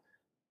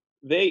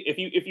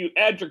 If you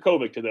add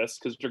Dracovic to this,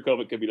 because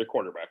Dracovic could be their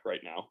quarterback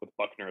right now with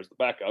Buckner as the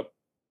backup,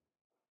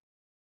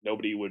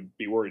 nobody would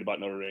be worried about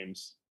Notre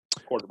Dame's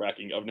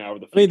quarterbacking of now or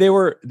the future. I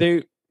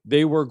mean,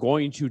 they were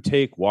going to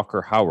take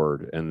Walker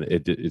Howard, and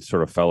it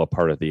sort of fell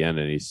apart at the end,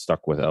 and he's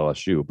stuck with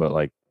LSU. But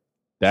like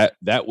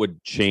that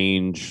would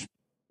change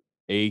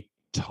a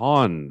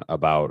ton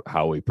about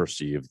how we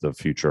perceive the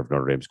future of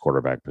Notre Dame's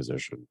quarterback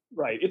position.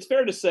 Right. It's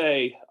fair to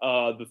say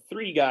the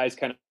 3 guys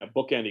kind of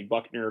bookending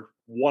Buckner,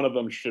 one of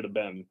them should have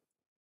been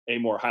a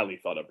more highly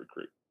thought of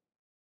recruit.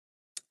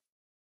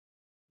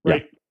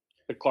 Right. Yeah.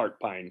 The Clark,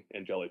 Pine,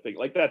 and Jelly thing.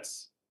 Like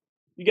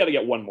you got to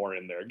get one more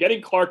in there.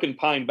 Getting Clark and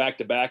Pine back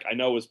to back, I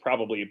know was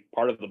probably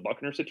part of the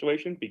Buckner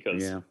situation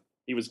because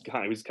he was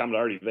kind of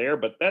already there,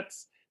 but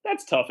that's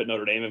tough at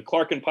Notre Dame. And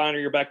Clark and Pine are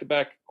your back to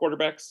back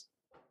quarterbacks.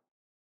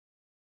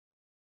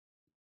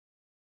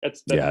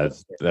 That's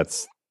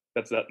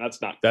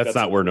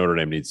not where Notre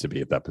Dame needs to be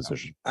at that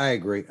position. I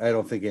agree. I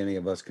don't think any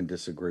of us can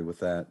disagree with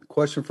that.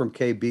 Question from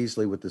Kay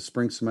Beasley: with the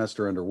spring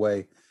semester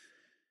underway,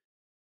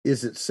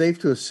 is it safe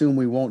to assume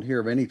we won't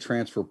hear of any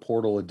transfer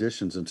portal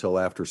additions until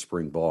after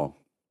spring ball?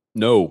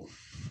 No.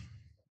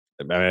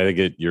 I mean, I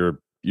think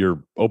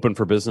you're open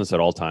for business at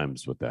all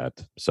times with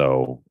that.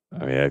 So,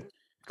 I mean, it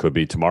could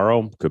be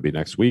tomorrow, could be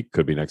next week,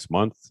 could be next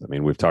month. I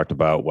mean, we've talked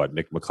about what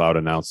Nick McLeod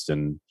announced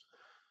in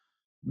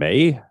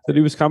May that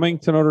he was coming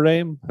to Notre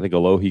Dame. I think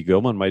Alohi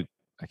Gilman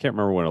I can't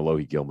remember when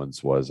Alohi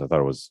Gilman's was. I thought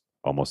it was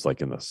almost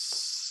like in the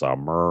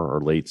summer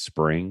or late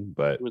spring,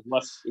 but it was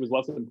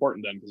less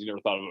important then because you never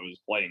thought of it as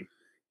playing.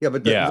 Yeah,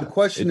 but the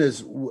question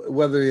is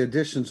whether the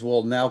additions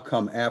will now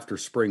come after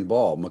spring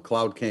ball.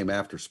 McLeod came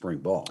after spring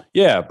ball.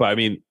 Yeah, but I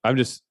mean, all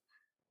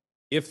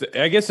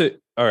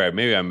right,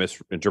 maybe I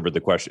misinterpreted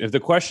the question. If the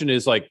question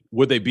is like,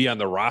 would they be on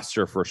the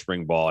roster for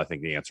spring ball? I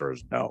think the answer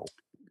is no.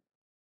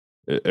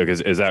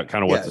 Is that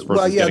kind of what this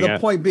person's getting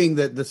at? Point being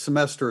that the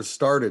semester has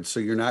started, so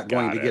you're not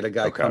going to get a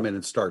guy come in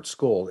and start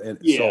school. And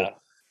so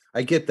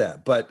I get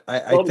that, but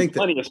I think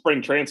plenty of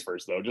spring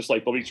transfers though, just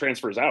like there'll be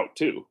transfers out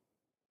too.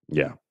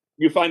 Yeah.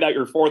 You find out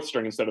you're 4th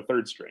string instead of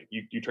 3rd string.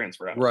 You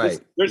transfer out. Right.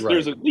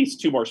 There's at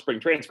least 2 more spring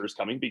transfers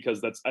coming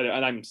because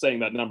and I'm saying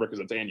that number because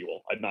it's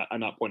annual. I'm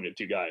not pointing at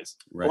 2 guys.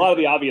 Right. A lot of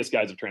the obvious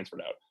guys have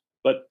transferred out,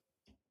 but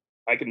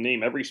I can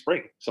name every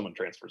spring someone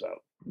transfers out.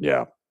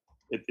 Yeah.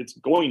 It's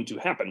going to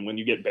happen when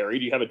you get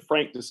buried. You have a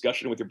frank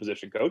discussion with your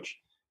position coach.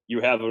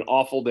 You have an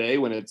awful day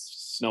when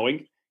it's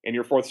snowing. and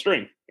you're fourth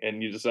string,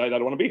 and you decide I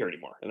don't want to be here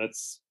anymore, and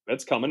that's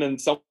coming, and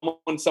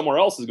someone somewhere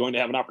else is going to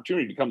have an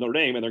opportunity to come to Notre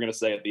Dame, and they're going to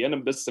say at the end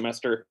of this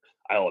semester,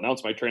 I'll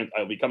announce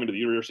I'll be coming to the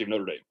University of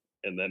Notre Dame,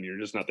 and then you're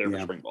just not there for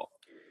spring ball.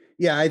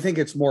 Yeah, I think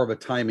it's more of a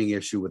timing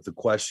issue with the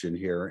question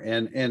here,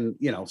 and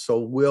so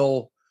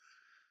will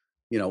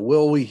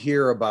we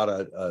hear about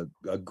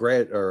a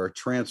grad or a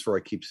transfer?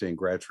 I keep saying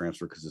grad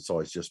transfer because it's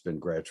always just been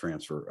grad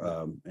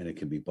transfer, and it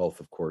can be both,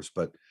 of course,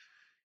 but.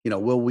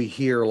 Will we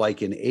hear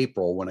like in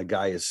April when a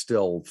guy is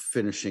still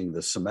finishing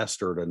the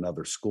semester at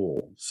another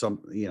school?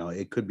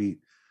 It could be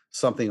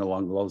something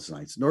along those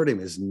lines. Notre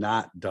Dame is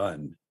not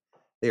done.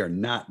 They are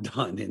not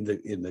done in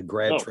the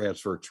grad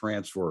transfer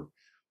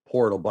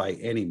portal by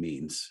any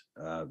means.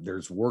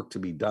 There's work to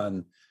be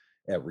done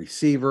at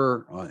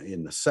receiver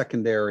in the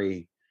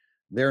secondary.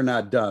 They're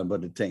not done,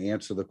 but to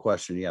answer the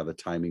question, the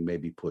timing may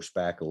be pushed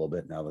back a little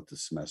bit now that the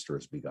semester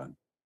has begun.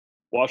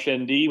 Wash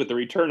ND with the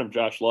return of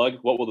Josh Lugg.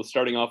 What will the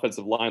starting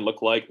offensive line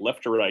look like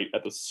left to right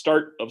at the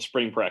start of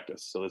spring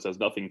practice? So this has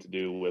nothing to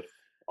do with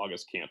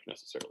August camp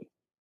necessarily.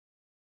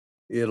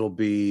 It'll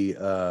be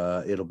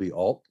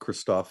Alt,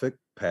 Kristofic,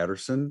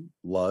 Patterson,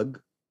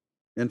 Lugg,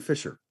 and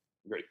Fisher.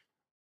 Great.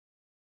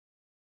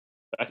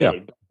 I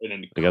would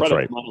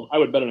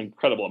bet an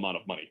incredible amount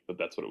of money, but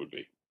that's what it would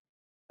be.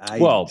 It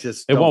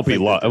won't be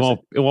Lugg.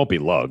 It won't be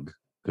Lugg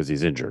because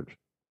he's injured.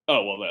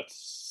 Oh well,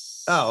 that's.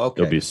 Oh,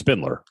 okay. It'll be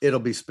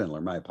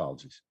Spindler. My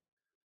apologies.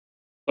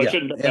 I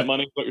shouldn't bet that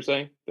money. Is what you're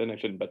saying? Then I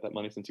shouldn't bet that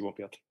money since he won't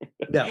be out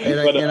there.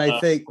 I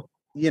think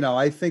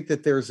I think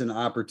that there's an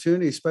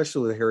opportunity,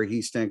 especially with Harry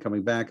Hiestand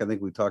coming back. I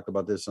think we talked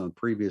about this on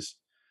previous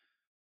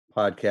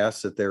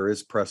podcasts that there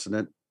is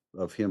precedent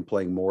of him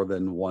playing more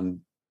than one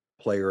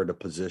player at a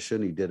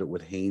position. He did it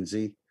with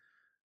Hainsey.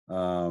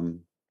 I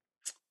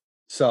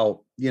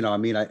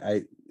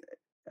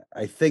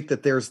think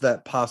that there's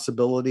that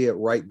possibility at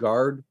right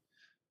guard.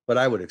 But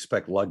I would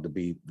expect Lugg to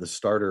be the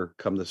starter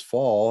come this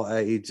fall.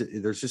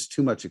 There's just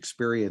too much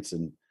experience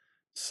and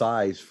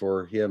size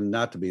for him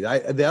not to be.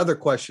 The other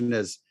question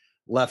is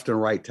left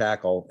and right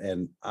tackle,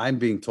 and I'm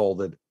being told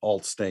that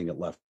Alt's staying at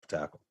left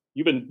tackle.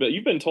 You've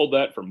been told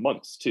that for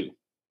months too,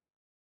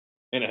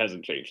 and it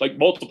hasn't changed. Like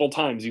multiple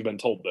times, you've been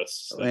told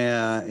this.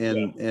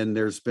 And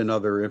there's been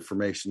other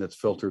information that's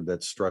filtered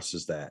that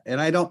stresses that.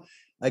 And I don't.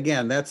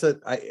 Again,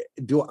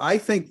 I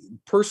think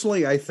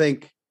personally, I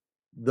think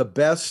the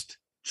best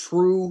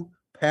true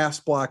pass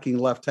blocking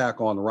left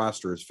tackle on the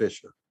roster is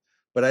Fisher,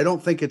 but I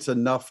don't think it's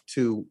enough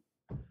to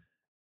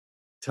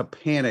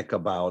panic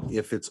about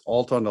if it's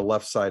Alt on the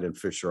left side and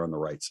Fisher on the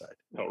right side.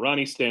 No,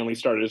 Ronnie Stanley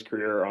started his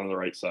career on the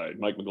right side.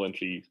 Mike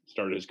McGlinchey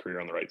started his career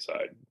on the right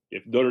side.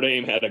 If Notre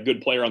Dame had a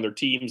good player on their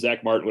team,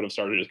 Zach Martin would have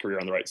started his career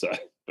on the right side,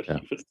 but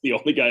he was the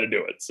only guy to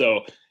do it.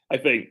 So I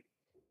think,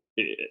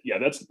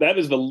 that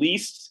is the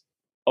least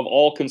of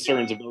all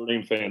concerns of Notre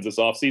Dame fans this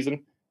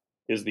offseason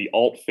is the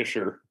Alt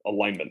Fisher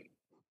alignment.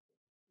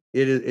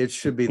 It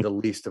should be the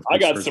least of. I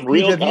got some I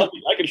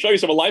can show you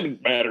some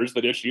alignment matters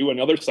that issue on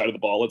the other side of the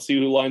ball. Let's see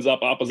who lines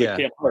up opposite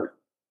Cam Hart.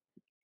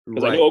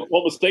 Because I know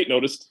Oklahoma State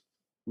noticed.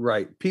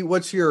 Right, Pete.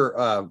 What's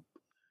your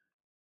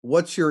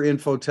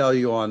info tell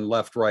you on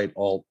left, right,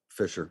 Alt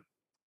Fisher?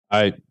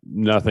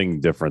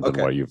 Nothing different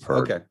than what you've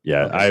heard. Okay.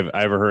 Yeah, okay.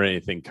 I haven't heard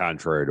anything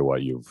contrary to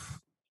what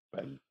you've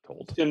been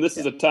told. Tim, this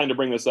is a time to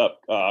bring this up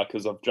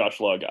because of Josh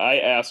Lugg. I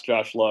asked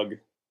Josh Lugg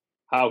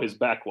how his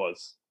back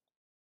was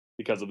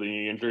because of the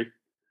knee injury.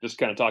 Just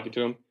kind of talking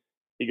to him.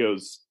 He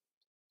goes,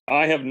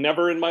 I have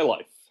never in my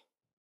life,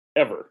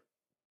 ever,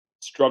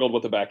 struggled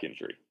with a back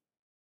injury.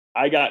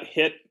 I got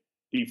hit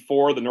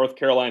before the North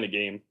Carolina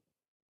game,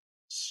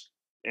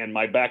 and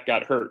my back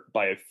got hurt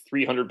by a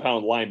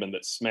 300-pound lineman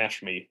that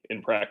smashed me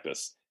in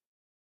practice.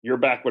 Your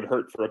back would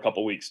hurt for a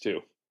couple weeks,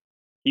 too.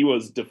 He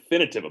was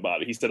definitive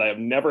about it. He said, I have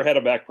never had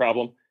a back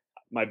problem.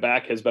 My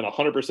back has been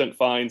 100%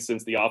 fine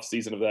since the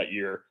offseason of that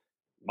year.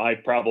 My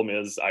problem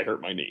is I hurt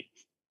my knee.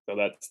 So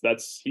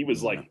he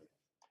was like,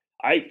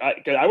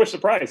 I was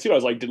surprised too. I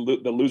was like, did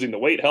losing the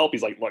weight help?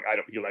 He's like, look, I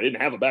didn't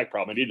have a back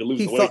problem. I needed to lose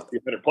the weight to be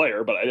a better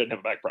player, but I didn't have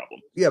a back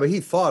problem. Yeah, but he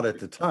thought at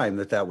the time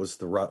that was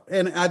the route.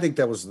 And I think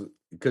that was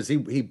because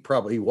he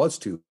probably was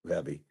too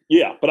heavy.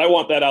 Yeah, but I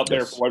want that out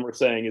there for when we're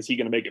saying, is he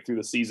going to make it through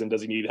the season?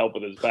 Does he need help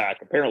with his back?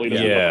 Apparently,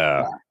 doesn't.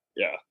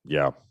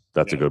 Yeah.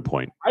 That's a good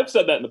point. I've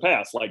said that in the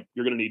past. Like,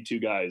 you're going to need two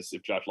guys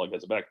if Josh Lugg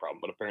has a back problem,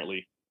 but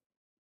apparently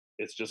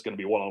it's just going to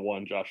be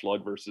one-on-one Josh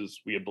Lugg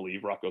versus, we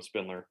believe, Rocco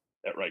Spindler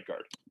at right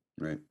guard.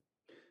 Right.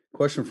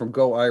 Question from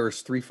Go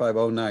Irish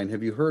 3509.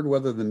 Have you heard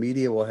whether the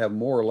media will have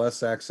more or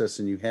less access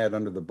than you had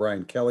under the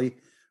Brian Kelly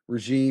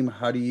regime?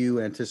 How do you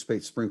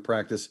anticipate spring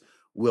practice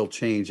will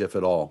change, if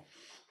at all?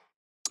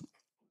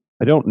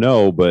 I don't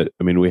know, but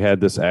I mean, we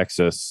had this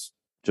access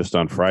just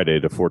on Friday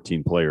to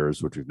 14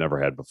 players, which we've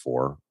never had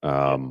before.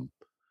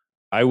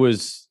 I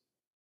was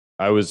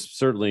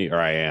certainly, or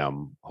I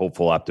am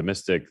hopeful,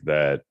 optimistic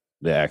that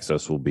the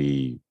access will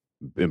be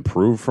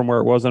improved from where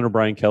it was under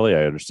Brian Kelly.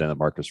 I understand that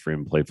Marcus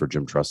Freeman played for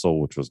Jim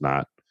Tressel, which was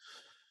not,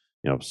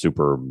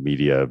 super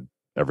media,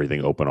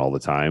 everything open all the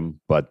time.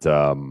 But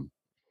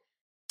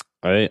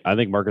I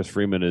think Marcus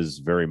Freeman is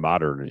very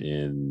modern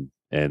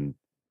in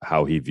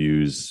how he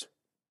views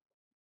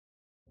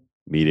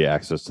media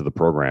access to the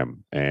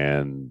program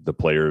and the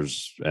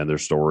players and their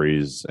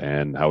stories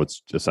and how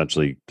it's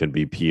essentially can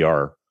be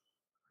PR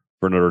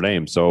for Notre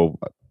Dame. So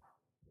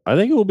I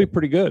think it will be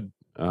pretty good.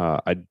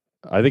 I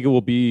think it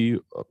will be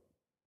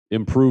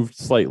improved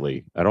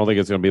slightly. I don't think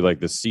it's going to be like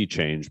the sea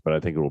change, but I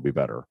think it will be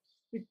better.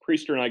 I think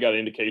Priester and I got an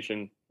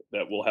indication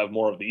that we'll have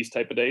more of these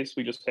type of days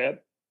we just had,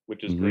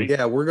 which is great.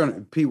 Yeah, we're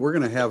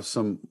gonna have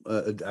some.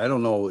 I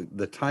don't know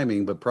the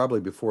timing, but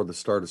probably before the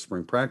start of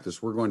spring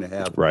practice, we're going to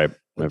have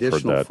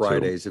additional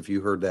Fridays. Too. If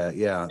you heard that,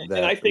 yeah.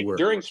 And I think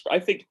I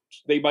think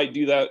they might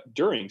do that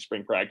during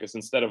spring practice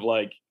instead of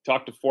like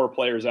talk to 4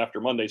 players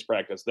after Monday's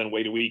practice, then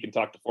wait a week and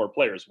talk to 4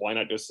 players. Why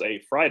not just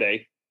say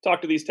Friday,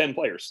 talk to these 10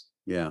 players?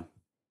 Yeah.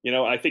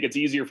 I think it's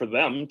easier for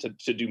them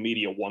to do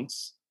media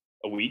once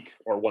a week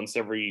or once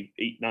every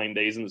 8-9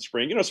 days in the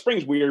spring.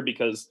 Spring's weird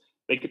because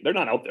they're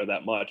not out there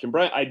that much. And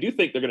I do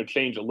think they're going to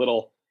change a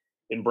little.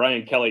 And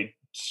Brian Kelly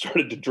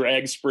started to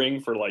drag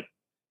spring for like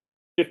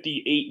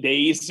 58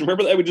 days.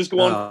 Remember that would just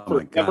go on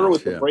forever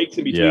with the breaks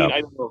in between. Yeah.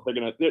 I don't know if they're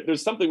going to.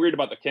 There's something weird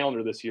about the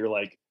calendar this year.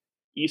 Like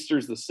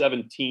Easter's the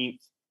 17th.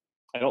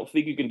 I don't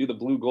think you can do the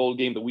blue gold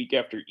game the week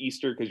after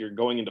Easter because you're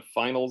going into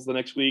finals the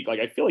next week. Like,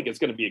 I feel like it's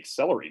going to be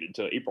accelerated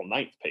to April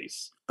 9th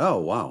pace. Oh,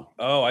 wow.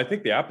 Oh, I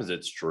think the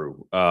opposite's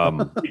true. I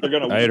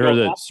had heard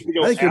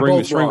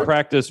that spring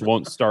practice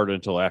won't start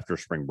until after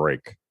spring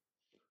break.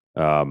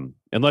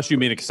 Unless you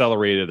mean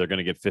accelerated, they're going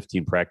to get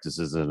 15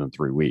 practices in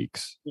 3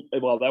 weeks.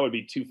 Well, that would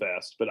be too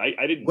fast, but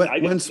I didn't.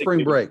 When's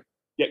spring break?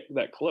 Get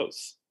that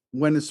close.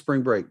 When is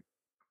spring break?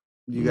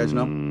 Do you guys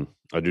know?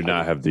 I do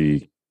not have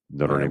the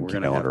Notre Dame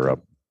calendar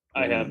up.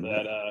 I have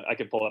that. I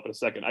can pull up in a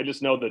second. I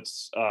just know that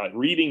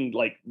reading,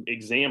 like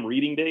exam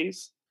reading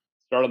days,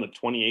 start on the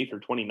 28th or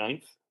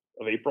 29th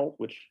of April,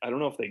 which I don't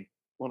know if they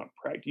want to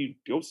practice. You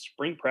go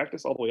spring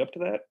practice all the way up to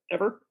that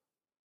ever?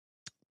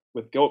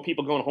 With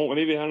people going home,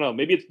 maybe, I don't know.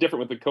 Maybe it's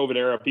different with the COVID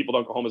era. People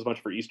don't go home as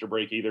much for Easter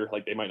break either.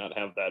 Like they might not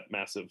have that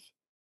massive.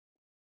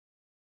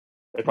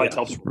 They probably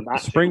tell people not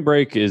spring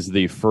break is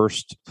the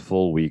first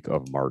full week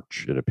of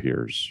March, it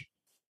appears.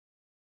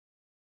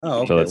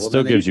 Oh, okay. So it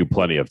still gives you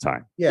plenty of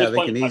time. Yeah,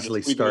 they can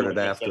easily start it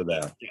after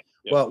that. Yeah.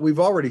 Well, we've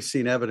already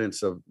seen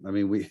evidence of. I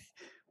mean, we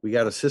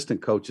got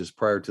assistant coaches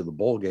prior to the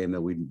bowl game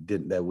that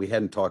we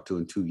hadn't talked to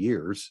in 2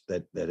 years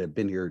that had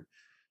been here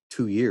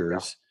 2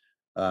 years.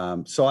 Yeah.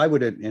 So I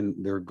would, and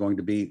there are going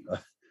to be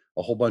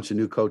a whole bunch of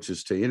new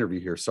coaches to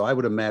interview here. So I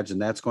would imagine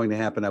that's going to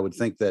happen. I would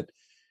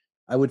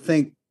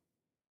think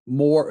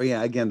more.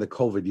 Yeah, again, the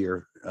COVID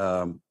year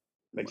or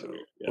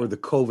the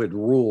COVID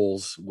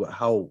rules.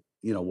 How.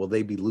 Will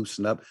they be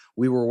loosened up?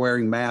 We were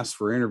wearing masks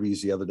for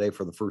interviews the other day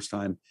for the first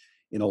time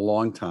in a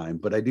long time.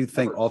 But I do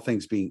think all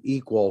things being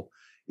equal,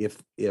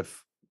 if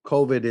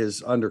COVID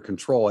is under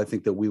control, I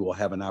think that we will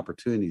have an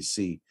opportunity to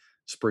see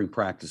spring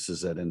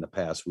practices that in the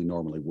past we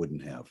normally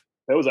wouldn't have.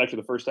 That was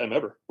actually the first time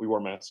ever we wore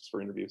masks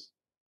for interviews.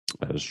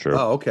 That is true.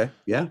 Oh, okay.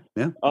 Yeah.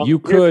 Yeah. You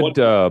could,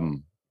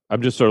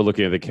 I'm just sort of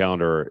looking at the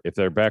calendar. If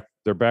they're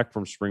back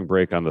from spring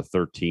break on the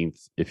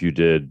 13th, if you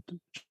did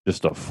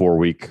just a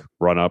 4-week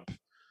run up,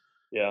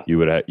 yeah, you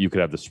could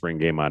have the spring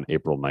game on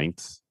April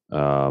 9th.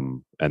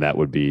 And that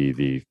would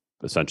be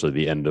essentially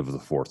the end of the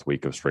 4th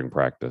week of spring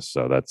practice.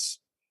 So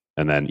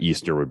and then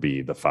Easter would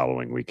be the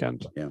following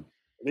weekend. Yeah.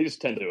 They just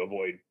tend to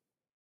avoid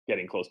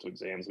getting close to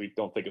exams. We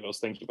don't think of those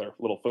things with our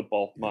little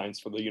football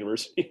minds for the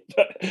university.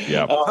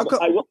 Yeah.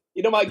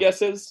 My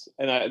guess is,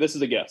 and this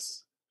is a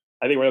guess,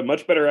 I think we have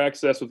much better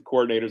access with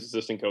coordinators,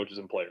 assistant coaches,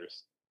 and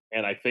players.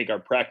 And I think our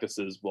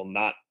practices will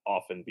not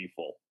often be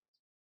full.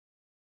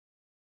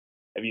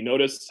 Have you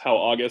noticed how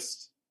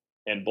August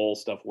and bowl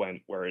stuff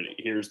went, where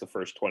here's the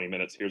first 20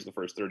 minutes, here's the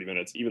first 30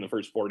 minutes, even the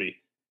first 40?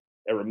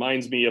 It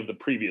reminds me of the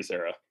previous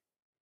era.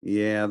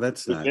 Yeah,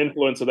 that's the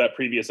influence of that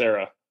previous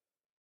era.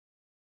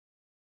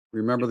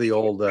 Remember the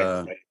old,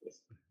 what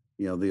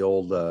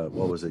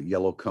was it,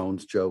 yellow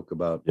cones joke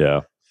about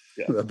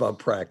about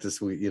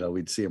practice?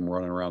 We'd see them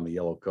running around the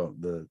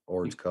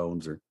orange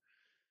cones, or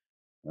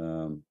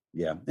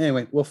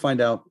Anyway, we'll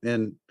find out.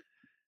 And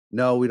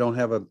no, we don't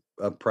have a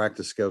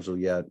practice schedule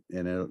yet,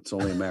 and it's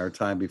only a matter of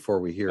time before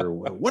we hear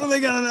when are they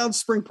going to announce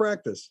spring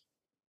practice.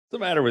 What's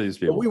the matter with these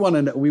people? But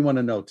we want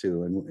to know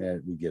too,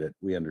 and we get it.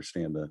 We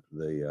understand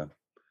the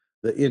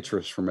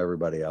interest from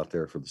everybody out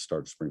there for the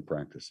start of spring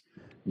practice.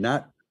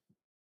 Not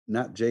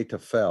Jay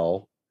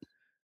Tafel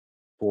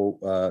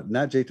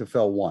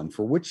one.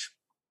 For which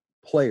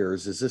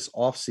players is this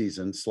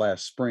off-season /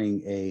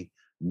 spring a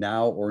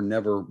now or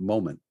never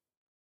moment?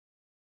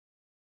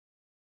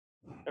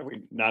 Are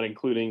we not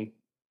including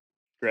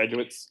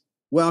graduates?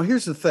 Well,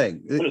 here's the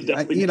thing,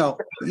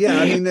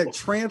 that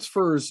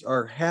transfers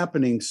are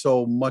happening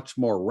so much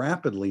more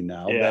rapidly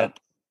now that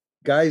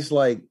guys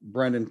like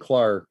Brendan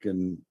Clark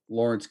and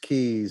Lawrence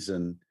Keys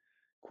and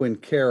Quinn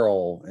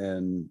Carroll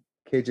and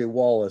KJ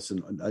Wallace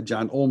and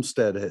John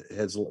Olmstead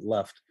has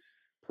left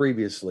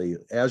previously,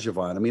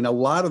 Ajavon. I mean, a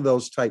lot of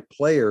those type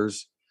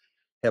players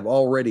have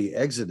already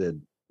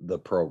exited the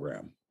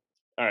program.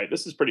 All right,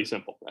 this is pretty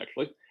simple,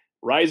 actually.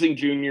 Rising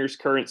juniors,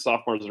 current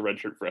sophomores, a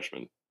redshirt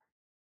freshman.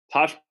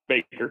 Tosh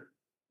Baker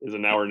is a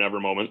now or never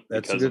moment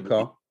That's a because good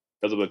call.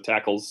 because of the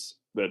tackles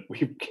that we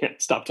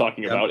can't stop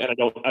talking Yep. about, and I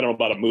don't know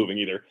about him moving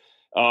either.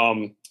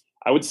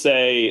 I would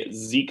say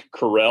Zeke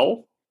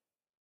Correll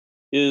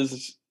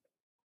is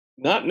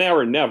not now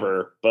or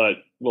never, but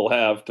we'll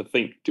have to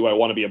think: do I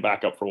want to be a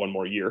backup for one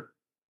more year?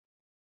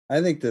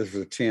 I think there's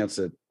a chance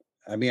that.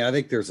 I mean, I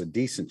think there's a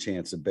decent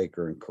chance that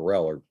Baker and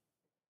Correll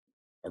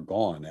are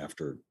gone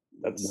after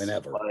That's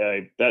whenever.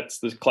 That's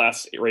the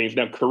class range.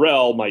 Now,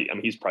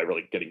 Correll he's probably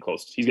really getting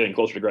close. He's getting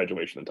closer to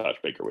graduation than Tosh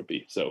Baker would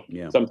be. So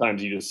Yeah.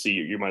 sometimes you just see,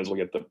 you might as well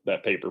get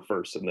that paper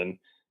first. And then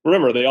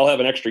remember, they all have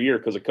an extra year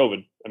because of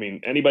COVID. I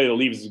mean, anybody that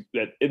leaves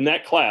that in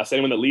that class,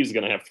 anyone that leaves is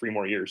going to have 3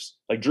 more years.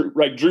 Like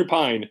Drew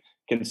Pine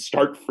can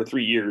start for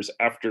 3 years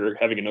after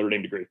having a Notre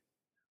Dame degree.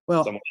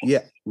 Well,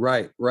 yeah,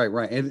 right.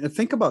 And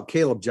think about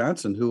Caleb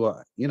Johnson, who,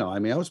 I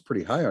was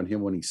pretty high on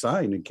him when he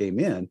signed and came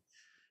in.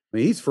 I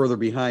mean, he's further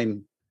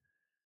behind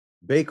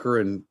Baker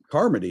and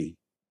Carmody.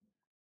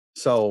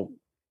 So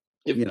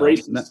if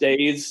Bracey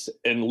stays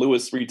and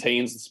Lewis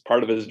retains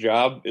part of his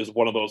job, is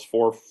one of those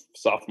 4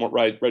 sophomore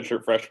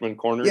redshirt freshman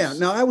corners. Yeah.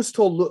 Now I was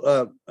told,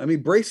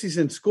 Bracey's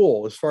in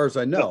school as far as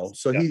I know.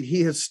 Yes. So Yeah.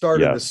 he has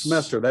started the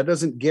semester. That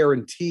doesn't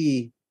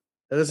guarantee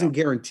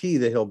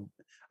that he'll.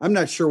 I'm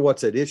not sure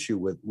what's at issue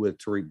with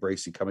Tariq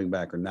Bracey coming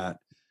back or not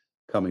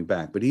coming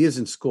back, but he is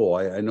in school.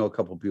 I know a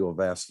couple of people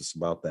have asked us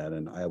about that,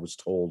 and I was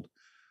told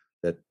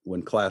that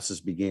when classes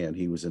began,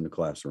 he was in the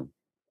classroom.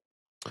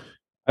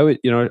 I would,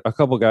 a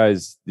couple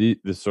guys,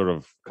 this sort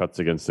of cuts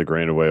against the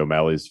grain of way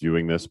O'Malley's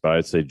viewing this, but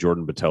I'd say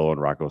Jordan Botelho and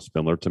Rocco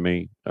Spindler to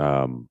me.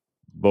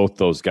 Both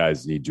those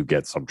guys need to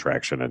get some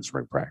traction in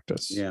spring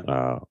practice.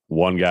 Yeah.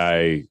 One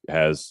guy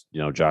has,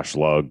 Josh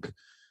Lugg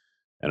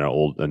and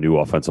a new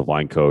offensive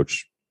line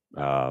coach.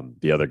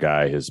 The other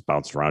guy has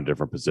bounced around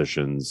different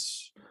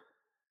positions.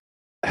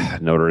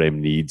 Notre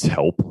Dame needs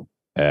help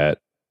at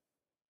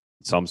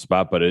some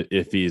spot, but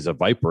if he's a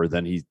Viper,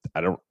 then I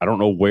don't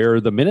know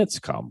where the minutes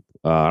come.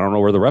 I don't know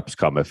where the reps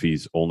come if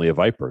he's only a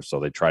Viper. So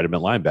they tried him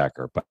at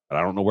linebacker, but I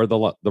don't know where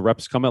the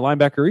reps come at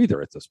linebacker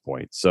either at this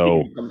point.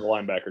 So you come to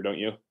linebacker, don't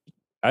you?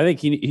 I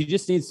think he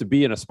just needs to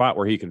be in a spot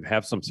where he can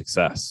have some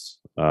success.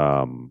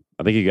 I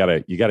think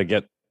you gotta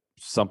get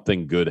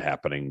something good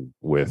happening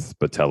with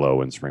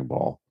Botelho in spring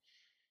ball.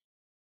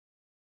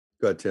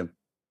 Go ahead, Tim.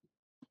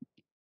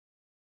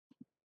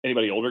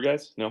 Anybody older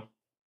guys? No,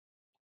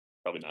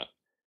 probably not.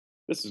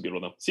 This is a good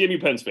one, though. CMU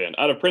Pens fan.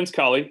 Out of Prince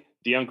Kollie,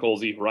 Deion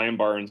Colzie, Ryan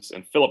Barnes,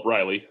 and Philip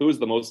Riley, who is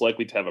the most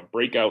likely to have a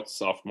breakout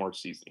sophomore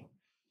season?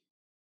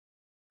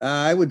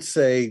 I would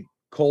say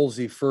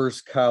Colzie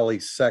first,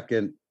 Kollie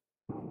second.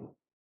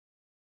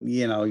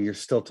 You're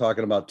still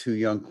talking about 2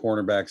 young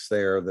cornerbacks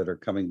there that are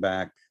coming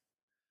back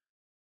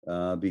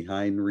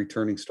behind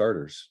returning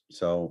starters.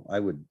 So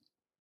I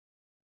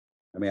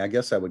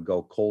guess I would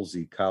go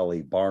Colzie,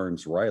 Kollie,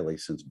 Barnes, Riley,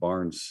 since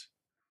Barnes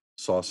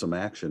saw some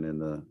action in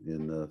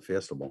the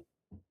Fiesta Bowl.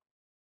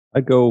 I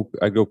go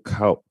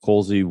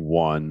Colzie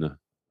 1.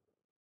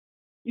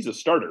 He's a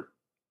starter.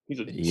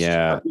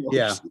 Yeah.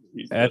 Starter.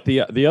 At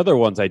the other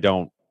ones, I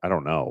don't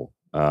know.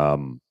 I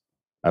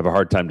have a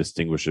hard time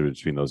distinguishing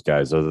between those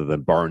guys, other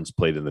than Barnes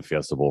played in the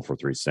Fiesta Bowl for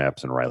 3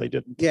 snaps and Riley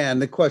didn't. Yeah,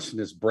 and the question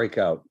is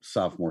breakout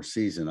sophomore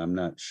season. I'm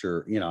not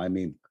sure.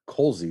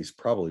 Colzie's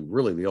probably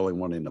really the only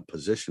one in a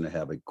position to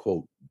have a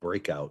quote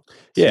breakout.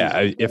 Yeah,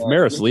 if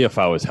Maris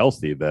Leafau is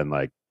healthy, then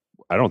I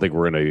don't think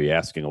we're going to be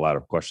asking a lot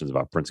of questions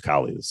about Prince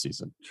Kollie this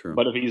season. True.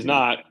 But if he's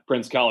not,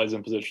 Prince Collie's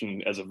in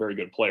position as a very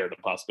good player to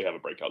possibly have a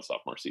breakout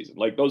sophomore season.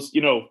 Like those,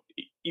 you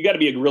got to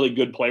be a really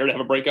good player to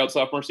have a breakout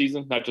sophomore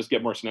season, not just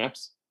get more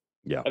snaps.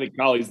 Yeah. I think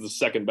Collie's the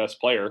second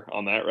best player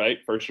on that, right?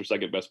 First or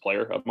second best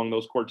player among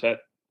those quartet.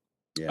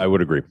 Yeah. I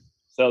would agree.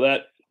 So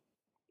that,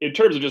 in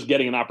terms of just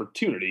getting an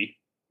opportunity,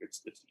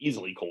 it's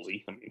easily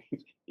Colzie. I mean,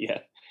 yeah,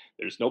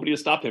 there's nobody to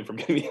stop him from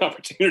getting the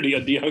opportunity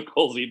on Deion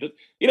Colzie.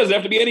 He doesn't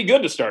have to be any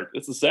good to start.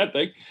 It's the sad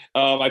thing.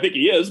 I think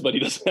he is, but he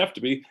doesn't have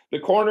to be. The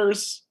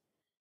corners,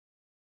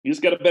 you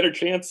just got a better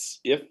chance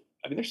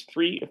there's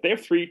 3. If they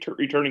have 3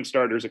 returning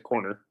starters at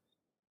corner,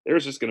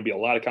 there's just going to be a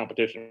lot of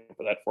competition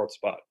for that 4th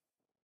spot,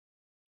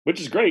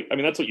 which is great. I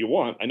mean, that's what you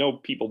want. I know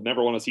people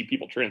never want to see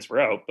people transfer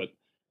out, but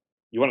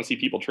you want to see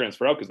people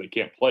transfer out because they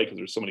can't play because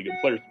there's so many good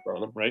players in front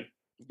of them, right?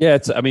 Yeah,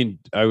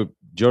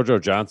 JoJo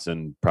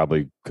Johnson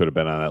probably could have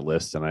been on that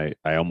list, and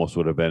I almost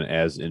would have been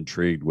as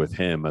intrigued with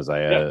him as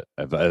I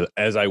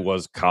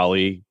was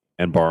Kollie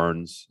and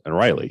Barnes and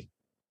Riley.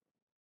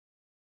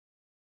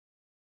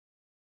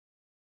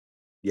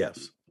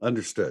 Yes,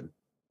 understood.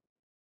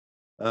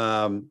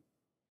 I'm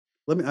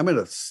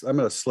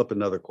gonna slip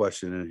another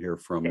question in here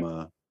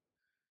from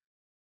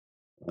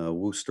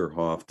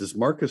Woosterhoff. Does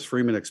Marcus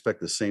Freeman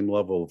expect the same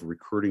level of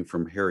recruiting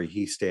from Harry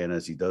Hiestand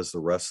as he does the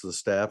rest of the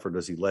staff, or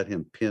does he let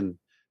him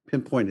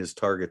pinpoint his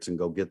targets and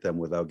go get them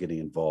without getting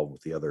involved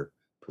with the other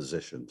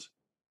positions?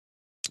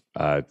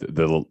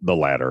 The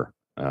latter,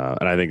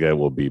 and I think that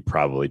will be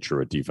probably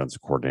true at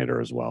defensive coordinator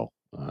as well.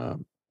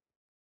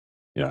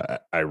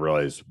 I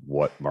realize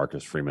what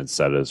Marcus Freeman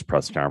said at his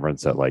press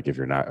conference that like if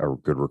you're not a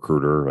good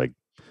recruiter, like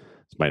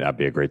this might not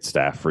be a great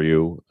staff for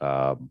you.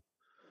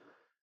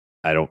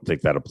 I don't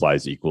think that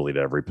applies equally to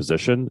every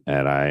position,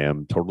 and I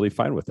am totally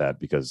fine with that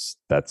because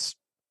that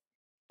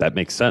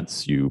makes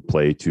sense. You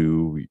play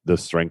to the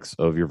strengths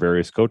of your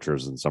various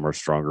coaches, and some are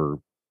stronger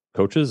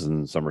coaches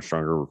and some are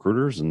stronger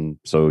recruiters, and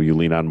so you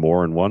lean on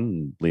more in one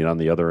and lean on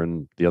the other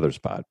in the other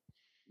spot.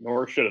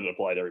 Nor should it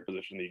apply to every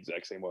position the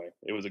exact same way.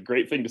 It was a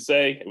great thing to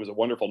say. It was a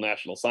wonderful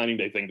National Signing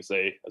Day thing to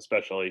say,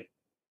 especially.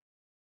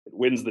 It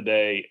wins the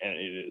day, and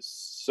it is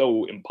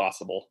so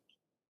impossible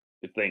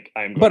to think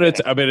I'm going But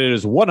to it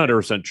is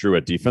 100% true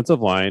at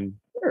defensive line,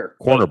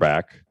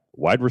 cornerback,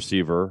 wide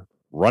receiver,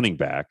 running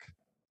back,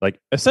 like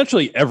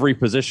essentially every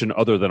position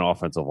other than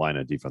offensive line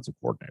and defensive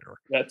coordinator.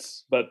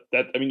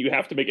 You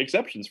have to make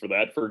exceptions for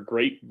that for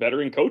great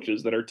veteran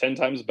coaches that are 10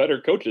 times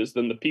better coaches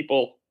than the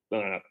people.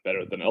 No, not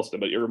better than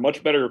Elston, but you're a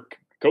much better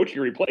coach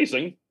you're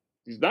replacing.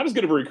 He's not as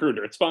good of a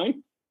recruiter. It's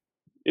fine.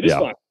 It is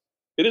fine.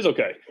 It is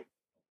okay.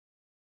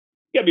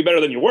 You gotta be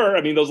better than you were.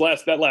 I mean,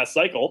 that last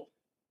cycle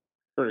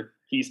for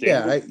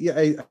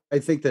Hiestand. I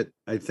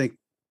think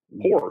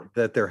poor.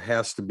 That there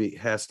has to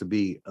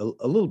be a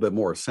little bit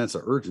more sense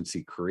of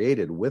urgency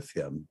created with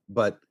him.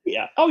 But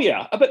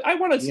but I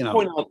want to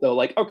point out though,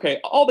 like, okay,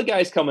 all the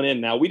guys coming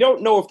in now, we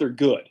don't know if they're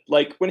good.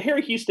 Like when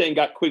Harry Hiestand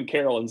got Quinn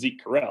Carroll and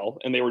Zeke Correll,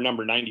 and they were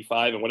number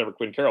 95 and whatever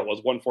Quinn Carroll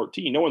was,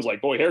 114. No one's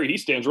like, boy, Harry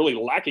Hiestand's really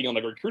lacking on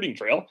the recruiting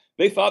trail.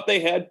 They thought they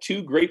had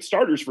two great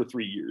starters for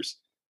 3 years.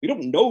 We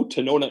don't know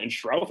Tonona and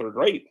Strouth are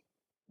great.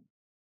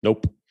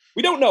 Nope.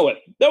 We don't know it.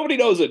 Nobody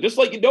knows it. Just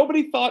like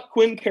nobody thought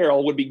Quinn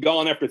Carroll would be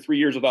gone after 3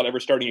 years without ever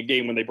starting a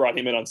game when they brought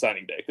him in on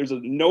signing day. There's a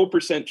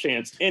 0%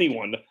 chance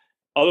anyone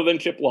other than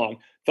Chip Long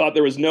thought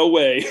there was no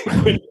way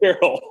Quinn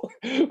Carroll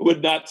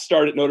would not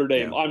start at Notre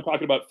Dame. I'm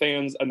talking about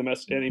fans and the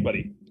mess.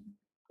 Anybody.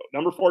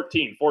 Number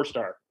 14,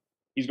 4-star.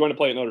 He's going to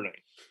play at Notre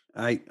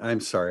Dame. I'm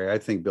sorry. I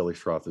think Billy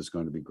Strouth is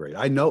going to do great.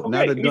 I know.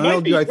 Okay, not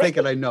only do I think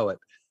it, I know it.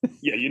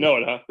 Yeah, you know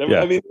it, huh?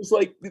 Yeah. I mean, it's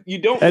like you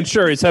don't. And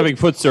sure, he's having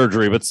foot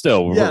surgery, but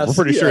still, we're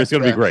pretty sure he's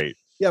going to be great.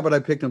 Yeah, but I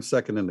picked him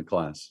second in the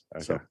class.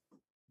 Okay. So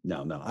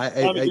no.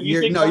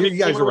 You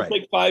guys are right.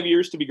 Take 5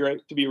 years to be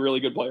great, to be a really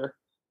good player.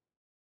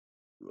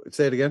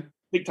 Say it again.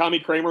 I think Tommy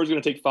Kramer is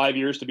going to take 5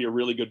 years to be a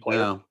really good player.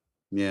 No.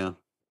 Yeah.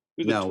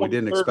 We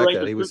didn't expect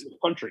that. He was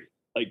country.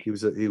 Like he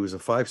was a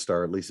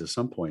 5-star at least at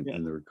some point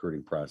in the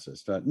recruiting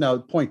process. No,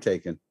 point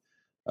taken.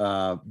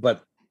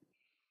 But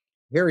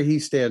Harry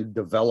Hiestand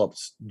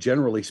develops,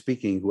 generally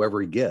speaking, whoever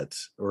he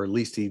gets, or at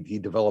least he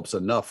develops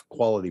enough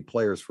quality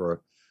players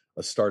for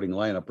a starting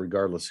lineup,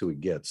 regardless who he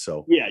gets.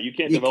 So you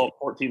can't develop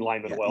 14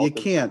 linemen well. You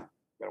can't.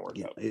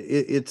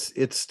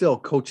 It's still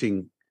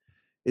coaching.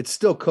 It's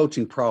still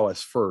coaching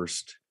prowess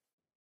first,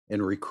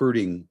 and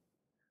recruiting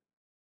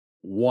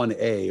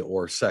 1A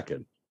or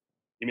second.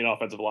 You mean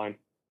offensive line?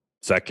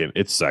 Second.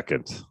 It's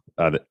second.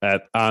 On the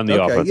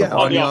offensive line.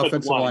 On the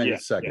offensive line,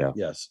 it's second. Yeah.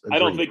 Yes. Agreed. I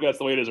don't think that's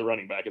the way it is a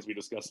running back, as we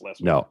discussed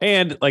last week. No.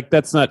 And like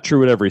that's not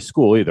true at every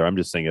school either. I'm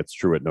just saying it's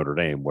true at Notre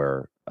Dame,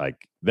 where like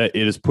that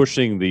it is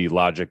pushing the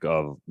logic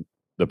of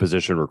the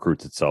position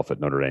recruits itself at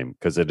Notre Dame,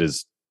 because it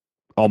is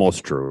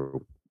almost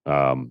true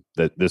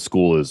that this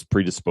school is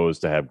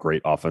predisposed to have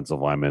great offensive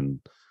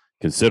linemen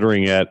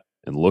considering it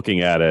and looking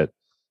at it.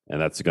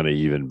 And that's going to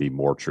even be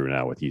more true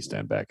now with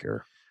Hiestand back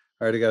here.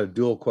 All right, I got a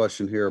dual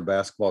question here, a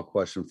basketball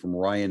question from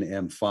Ryan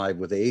M5.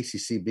 With the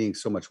ACC being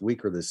so much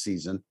weaker this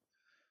season,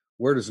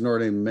 where does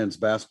Notre Dame men's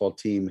basketball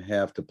team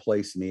have to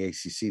place in the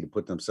ACC to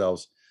put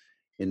themselves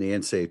in the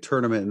NCAA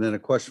tournament? And then a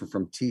question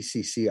from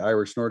TCC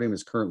Irish. Notre Dame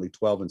is currently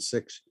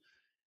 12-6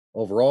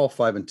 overall,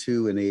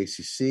 5-2 in the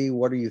ACC.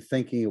 What are you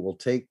thinking it will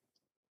take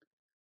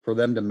for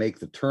them to make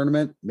the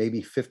tournament?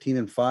 Maybe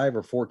 15-5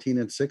 or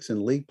 14-6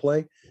 in league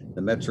play?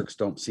 The metrics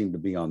don't seem to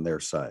be on their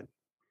side.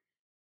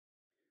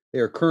 They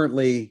are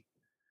currently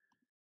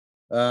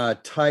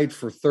tied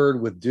for third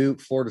with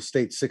Duke, Florida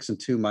State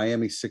 6-2,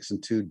 Miami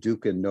 6-2,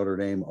 Duke and Notre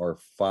Dame are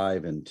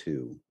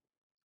 5-2.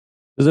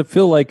 Does it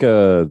feel like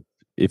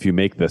if you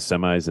make the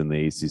semis in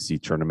the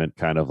ACC tournament,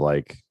 kind of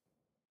like,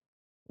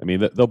 I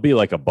mean, there'll be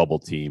like a bubble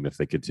team if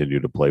they continue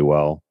to play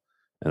well,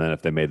 and then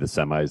if they made the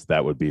semis,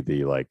 that would be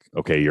the like,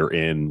 okay, you're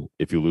in.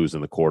 If you lose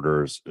in the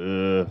quarters,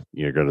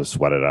 you're going to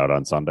sweat it out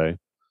on Sunday.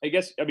 I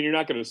guess. I mean, you're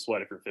not going to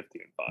sweat if you're 15-5.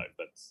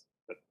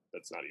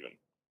 That's not even.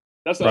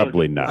 That's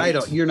probably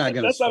not. You're not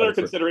going to. That's not our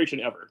consideration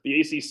ever.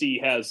 The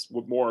ACC has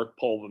more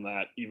pull than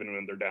that, even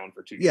when they're down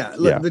for 2 years. Yeah,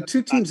 look, the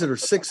two teams that are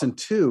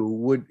 6-2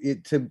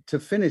 would to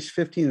finish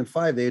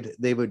 15-5.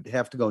 They would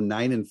have to go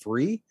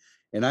 9-3,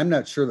 and I'm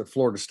not sure that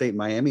Florida State and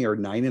Miami are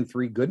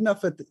 9-3 good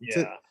enough.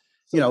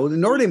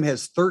 Notre Dame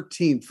has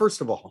 13.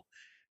 First of all,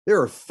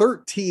 there are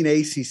 13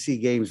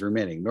 ACC games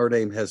remaining. Notre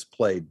Dame has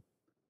played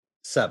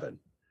 7,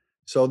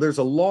 so there's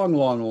a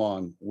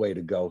long way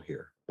to go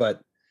here.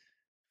 But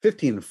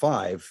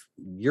 15-5,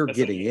 you're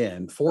getting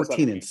in.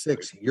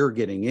 14-6, you're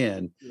getting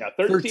in. Yeah,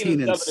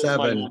 13-7 is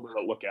my number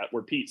to look at,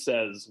 where Pete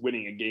says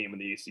winning a game in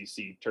the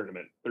ACC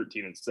tournament,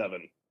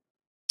 13-7.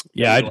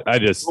 Yeah, I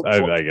guess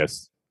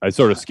I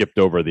sort of skipped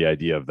over the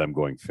idea of them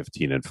going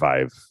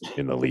 15-5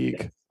 in the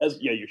league.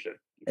 You should.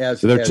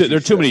 So there are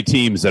too many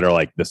teams that are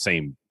like the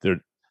same.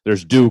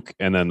 There's Duke,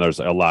 and then there's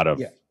a lot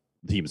of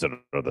teams that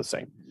are the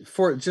same.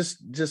 For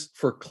just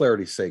for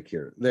clarity's sake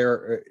here,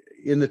 they're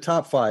in the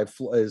top 5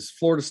 is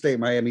Florida State,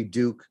 Miami,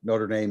 Duke,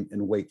 Notre Dame,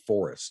 and Wake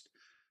Forest.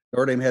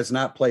 Notre Dame has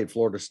not played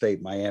Florida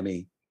State,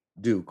 Miami,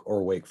 Duke,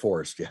 or Wake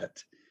Forest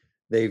yet.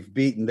 They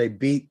beat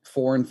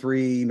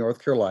 4-3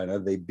 North Carolina.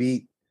 They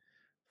beat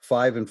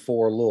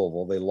 5-4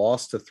 Louisville. They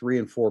lost to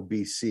 3-4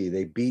 BC.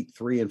 They beat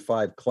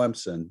 3-5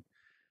 Clemson.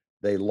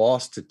 They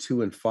lost to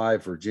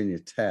 2-5 Virginia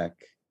Tech.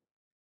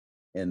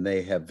 And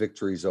they have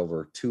victories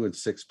over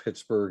 2-6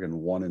 Pittsburgh and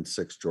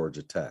 1-6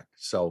 Georgia Tech.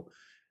 So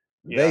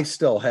they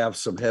still have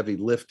some heavy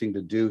lifting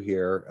to do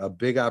here. A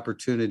big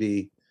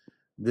opportunity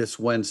this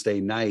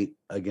Wednesday night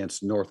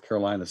against North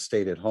Carolina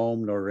State at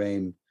home. Notre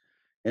Dame,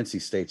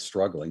 NC State's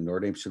struggling. Notre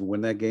Dame should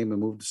win that game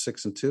and move to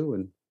 6-2.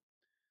 And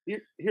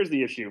here's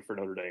the issue for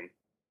Notre Dame: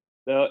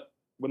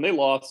 when they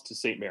lost to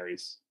St.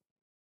 Mary's,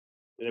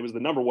 it was the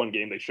number 1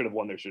 game they should have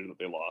won.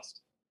 They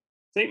lost.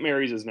 St.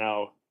 Mary's is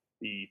now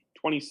the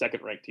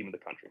 22nd ranked team in the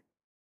country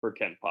for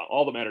Ken Pom.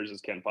 All that matters is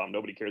Ken Pom.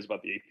 Nobody cares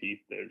about the AP.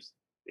 There's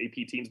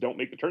AP teams don't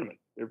make the tournament.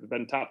 There have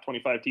been top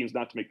 25 teams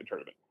not to make the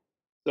tournament.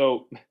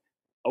 So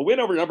a win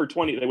over number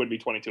 20, they would be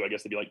 22. I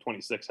guess they'd be like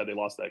 26 had they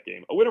lost that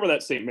game. A win over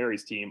that St.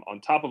 Mary's team,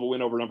 on top of a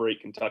win over number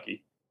 8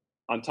 Kentucky,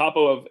 on top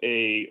of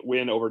a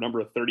win over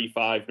number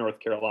 35 North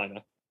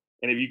Carolina,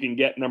 and if you can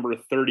get number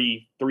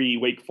 33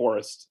 Wake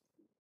Forest,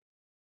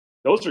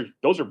 those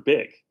are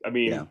big. I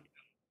mean,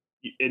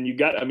 and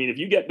if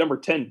you get number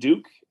 10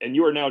 Duke, and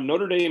you are now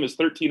Notre Dame is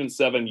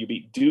 13-7, you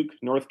beat Duke,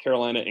 North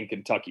Carolina, and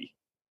Kentucky.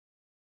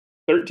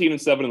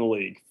 13-7 in the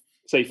league,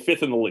 say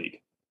 5th in the league.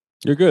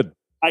 You're good.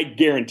 I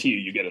guarantee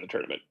you get in the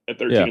tournament at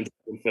 13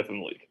 and 5th in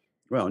the league.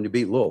 Well, and you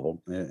beat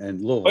Louisville,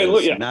 and Louisville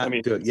is not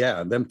good.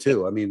 Yeah, them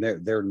too. I mean,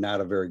 they're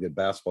not a very good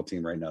basketball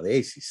team right now. The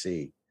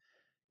ACC.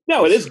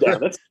 No, it is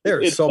bad.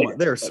 There's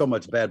so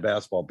much bad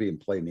basketball being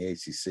played in the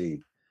ACC.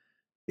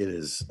 It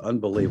is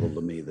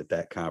unbelievable to me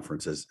that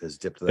conference has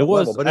dipped to that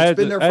level. But it's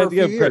been there for a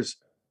few years.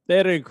 They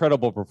had an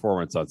incredible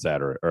performance on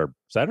Sunday.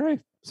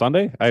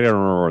 I don't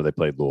remember where they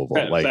played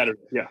Louisville. Saturday,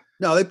 yeah.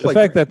 No, they played. The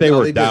fact that they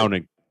were down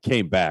and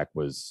came back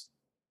was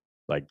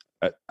like,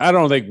 I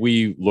don't think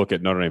we look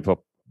at Notre Dame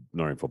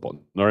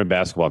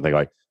basketball and think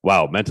like,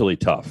 wow, mentally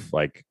tough.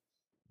 Like,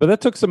 but that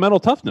took some mental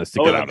toughness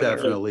to get out of there.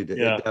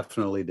 It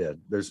definitely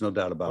did. There's no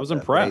doubt about it. I was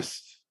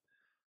impressed.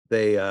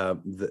 They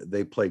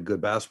played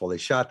good basketball. They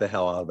shot the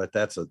hell out of it.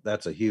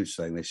 That's a huge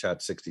thing. They shot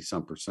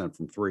 60-some%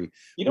 from 3,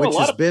 which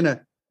has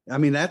been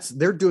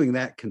they're doing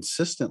that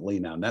consistently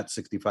now, not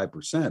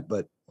 65%,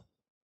 but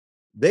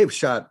they've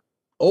shot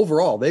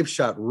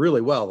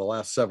really well the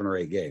last 7 or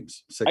 8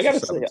 games. I got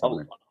to say,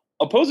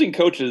 opposing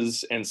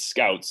coaches and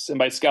scouts, and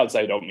by scouts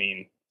I don't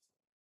mean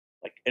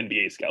like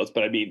NBA scouts,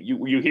 but I mean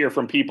you hear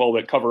from people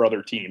that cover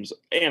other teams,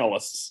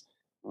 analysts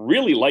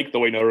really like the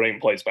way Notre Dame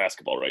plays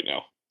basketball right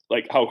now,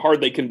 like how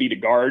hard they can be to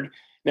guard.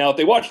 Now, if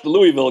they watched the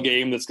Louisville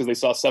game, that's because they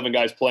saw 7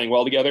 guys playing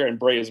well together, and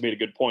Bray has made a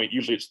good point.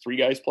 Usually it's 3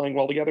 guys playing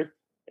well together,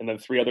 and then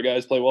 3 other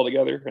guys play well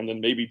together, and then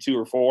maybe 2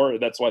 or 4.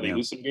 That's why they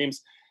lose some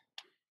games.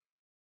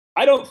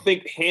 I don't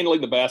think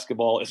handling the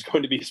basketball is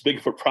going to be as big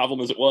of a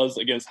problem as it was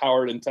against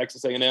Howard and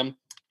Texas A&M.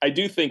 I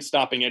do think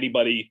stopping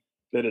anybody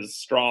that is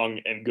strong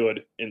and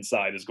good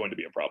inside is going to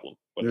be a problem.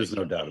 There's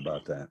no doubt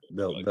about that.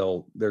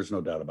 There's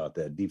no doubt about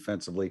that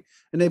defensively,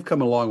 and they've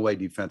come a long way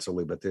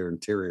defensively, but their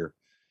interior.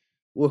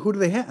 Well, who do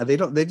they have?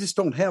 They just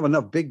don't have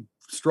enough big,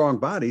 strong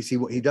bodies.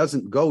 He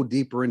doesn't go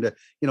deeper into,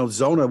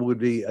 Zona would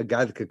be a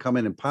guy that could come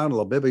in and pound a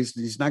little bit, but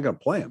he's not going to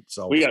play him.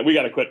 So we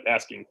got to quit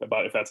asking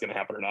about if that's going to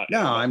happen or not.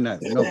 No, I'm not.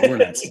 No, we're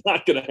not. It's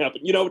not going to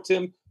happen.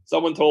 Tim,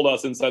 someone told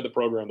us inside the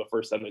program the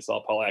first time they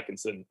saw Paul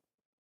Atkinson,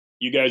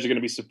 you guys are going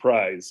to be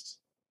surprised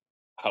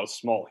how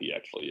small he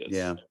actually is.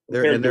 Yeah,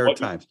 there are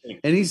times,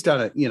 and he's done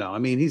it.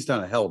 He's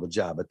done a hell of a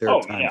job. But there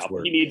are times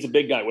where he needs a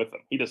big guy with him.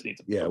 He just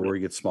needs where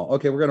he gets small.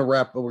 Okay, we're going to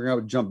wrap. We're going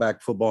to jump back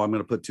to football. I'm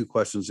going to put 2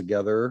 questions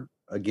together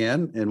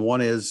again, and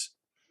one is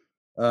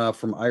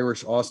from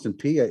Irish Austin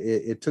P.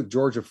 It took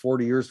Georgia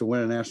 40 years to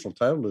win a national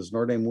title. Does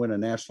Notre Dame win a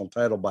national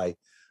title by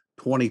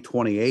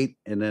 2028?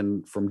 And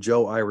then from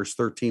Joe Irish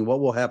 13, what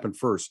will happen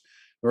first?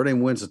 Notre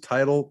Dame wins a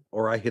title,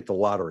 or I hit the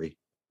lottery?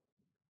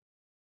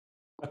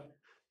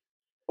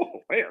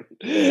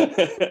 Man,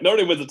 Notre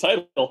Dame wins the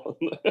title.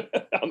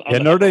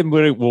 Notre Dame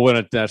will win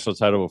a national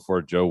title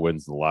before Joe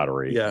wins the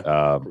lottery.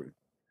 Yeah.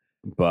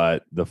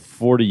 But the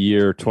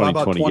 40-year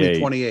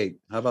 2028.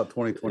 How about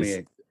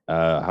 2028?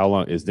 How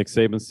long is Nick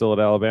Saban still at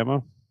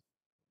Alabama?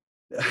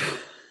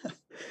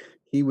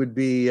 He would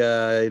be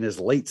in his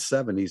late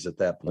 70s at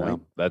that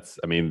point. Well,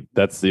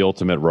 that's the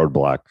ultimate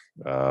roadblock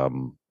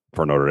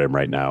for Notre Dame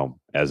right now,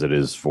 as it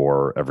is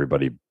for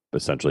everybody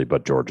essentially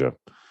but Georgia.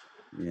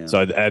 Yeah.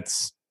 So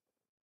that's.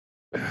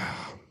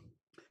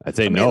 I'd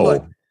say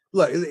no.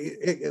 Look,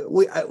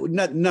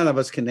 none of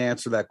us can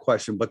answer that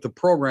question, but the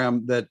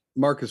program that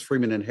Marcus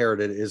Freeman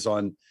inherited is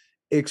on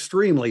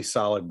extremely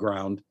solid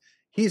ground.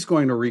 He's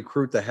going to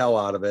recruit the hell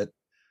out of it.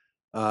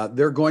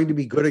 They're going to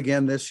be good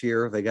again this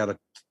year. They got a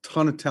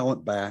ton of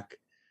talent back.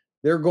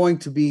 They're going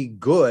to be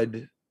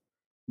good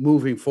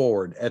moving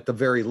forward at the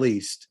very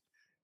least,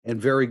 and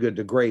very good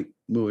to great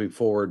moving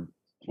forward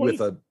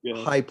with a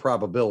high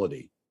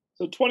probability.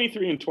 So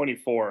 23 and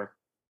 24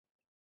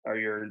 are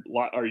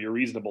your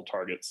reasonable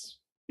targets,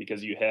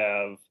 because you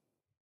have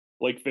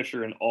Blake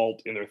Fisher and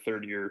Alt in their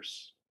third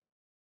years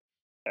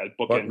at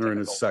bookend. Buckner in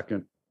his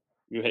second.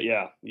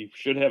 You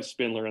should have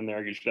Spindler in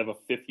there. You should have a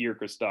fifth-year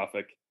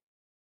Kristofic.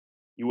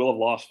 You will have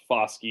lost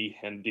Foskey,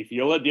 and if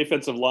you'll have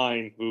defensive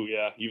line,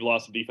 you've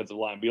lost a defensive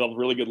line. But you'll have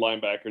really good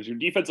linebackers. Your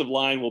defensive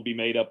line will be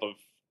made up of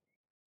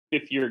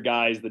fifth-year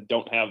guys that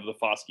don't have the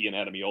Foskey and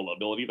Adamiola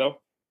ability, though.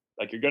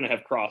 Like, you're going to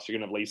have Cross, you're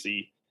going to have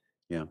Lacey,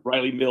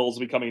 Riley Mills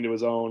will be coming into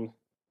his own.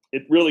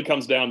 It really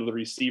comes down to the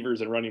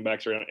receivers and running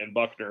backs and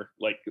Buckner.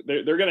 Like,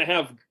 they're going to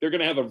have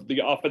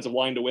the offensive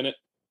line to win it,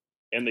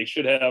 and they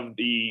should have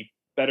the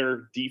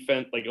better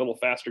defense, like a little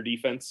faster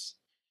defense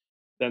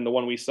than the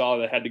one we saw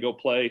that had to go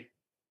play.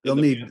 They'll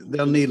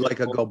need like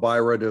a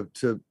Gobira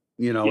to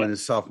in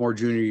his sophomore,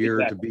 junior year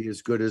to be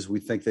as good as we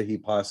think that he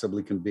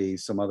possibly can be.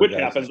 Some other which guys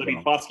happens. I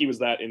mean, Foskey was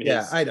that in his.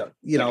 Yeah, I don't.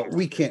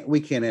 We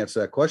can't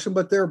answer that question,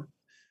 but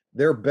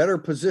they're better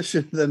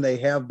positioned than they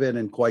have been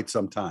in quite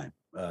some time,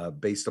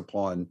 based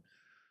upon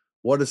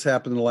what has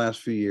happened in the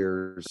last few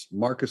years.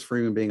 Marcus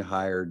Freeman being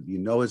hired,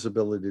 his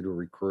ability to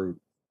recruit.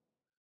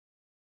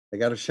 They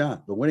got a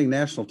shot. The winning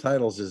national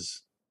titles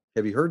is.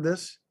 Have you heard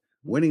this?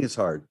 Winning is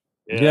hard.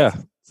 Yeah.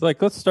 It's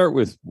like, let's start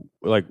with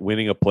like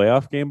winning a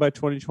playoff game by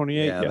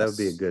 2028. Yeah, that would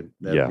be a good.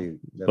 Let's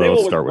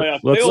start with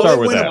that.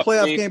 Win a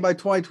playoff game by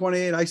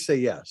 2028. I say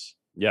yes.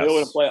 Yes.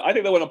 I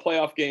think they'll win a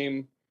playoff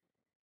game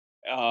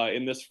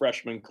in this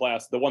freshman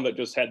class, the one that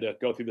just had to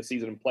go through the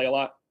season and play a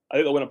lot. I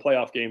think they'll win a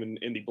playoff game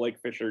in the Blake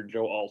Fisher,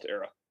 Joe Alt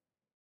era.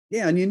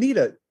 Yeah, and you need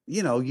a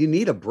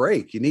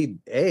break. You need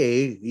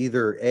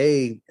either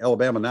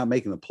Alabama not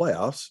making the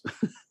playoffs.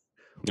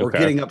 Or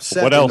getting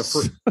upset. What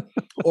else?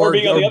 Or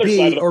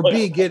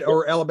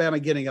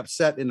Alabama getting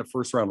upset in the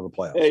first round of the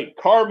playoffs. Hey,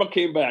 karma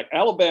came back.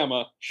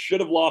 Alabama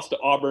should have lost to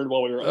Auburn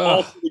while we were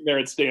all sitting there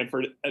at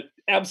Stanford. It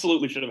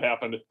absolutely should have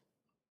happened.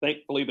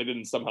 Thankfully, they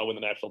didn't somehow win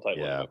the national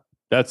title. Yeah,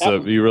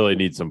 you really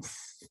need some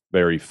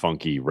very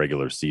funky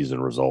regular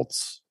season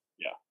results.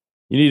 Yeah,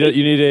 you need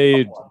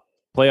a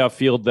playoff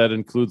field that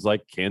includes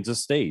like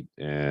Kansas State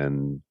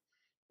and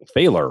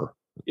Baylor.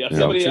 Yeah,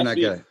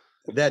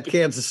 that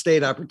Kansas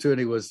State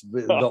opportunity was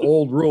the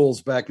old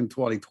rules back in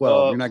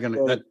 2012. You're not going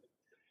to.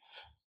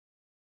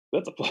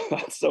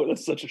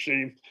 That's such a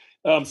shame.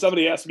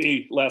 Somebody asked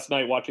me last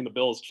night watching the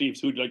Bills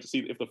Chiefs, who'd you like to see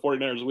if the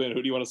 49ers win?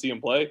 Who do you want to see them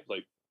play?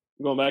 Like,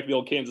 I'm going back to the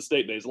old Kansas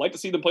State days. I'd like to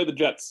see them play the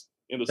Jets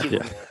in the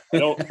Super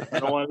Bowl. I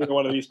don't want either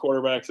one of these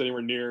quarterbacks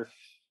anywhere near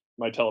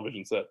my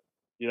television set.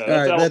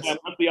 That's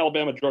the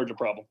Alabama-Georgia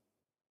problem.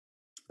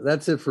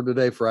 That's it for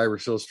today for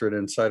Irish Illustrated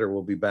Insider.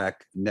 We'll be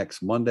back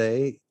next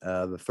Monday,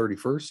 the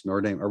 31st.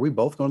 Notre Dame. Are we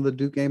both going to the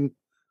Duke game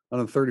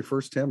on the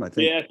 31st, Tim? I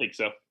think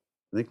so.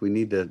 I think we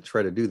need to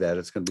try to do that.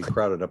 It's going to be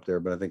crowded up there,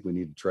 but I think we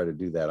need to try to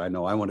do that. I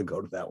know I want to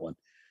go to that one,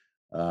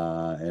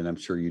 and I'm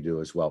sure you do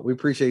as well. We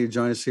appreciate you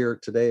joining us here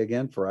today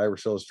again for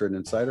Irish Illustrated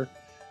Insider.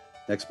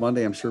 Next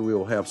Monday, I'm sure we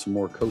will have some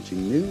more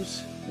coaching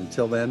news.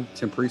 Until then,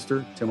 Tim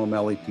Priester, Tim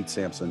O'Malley, Pete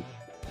Sampson,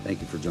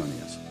 thank you for joining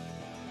us.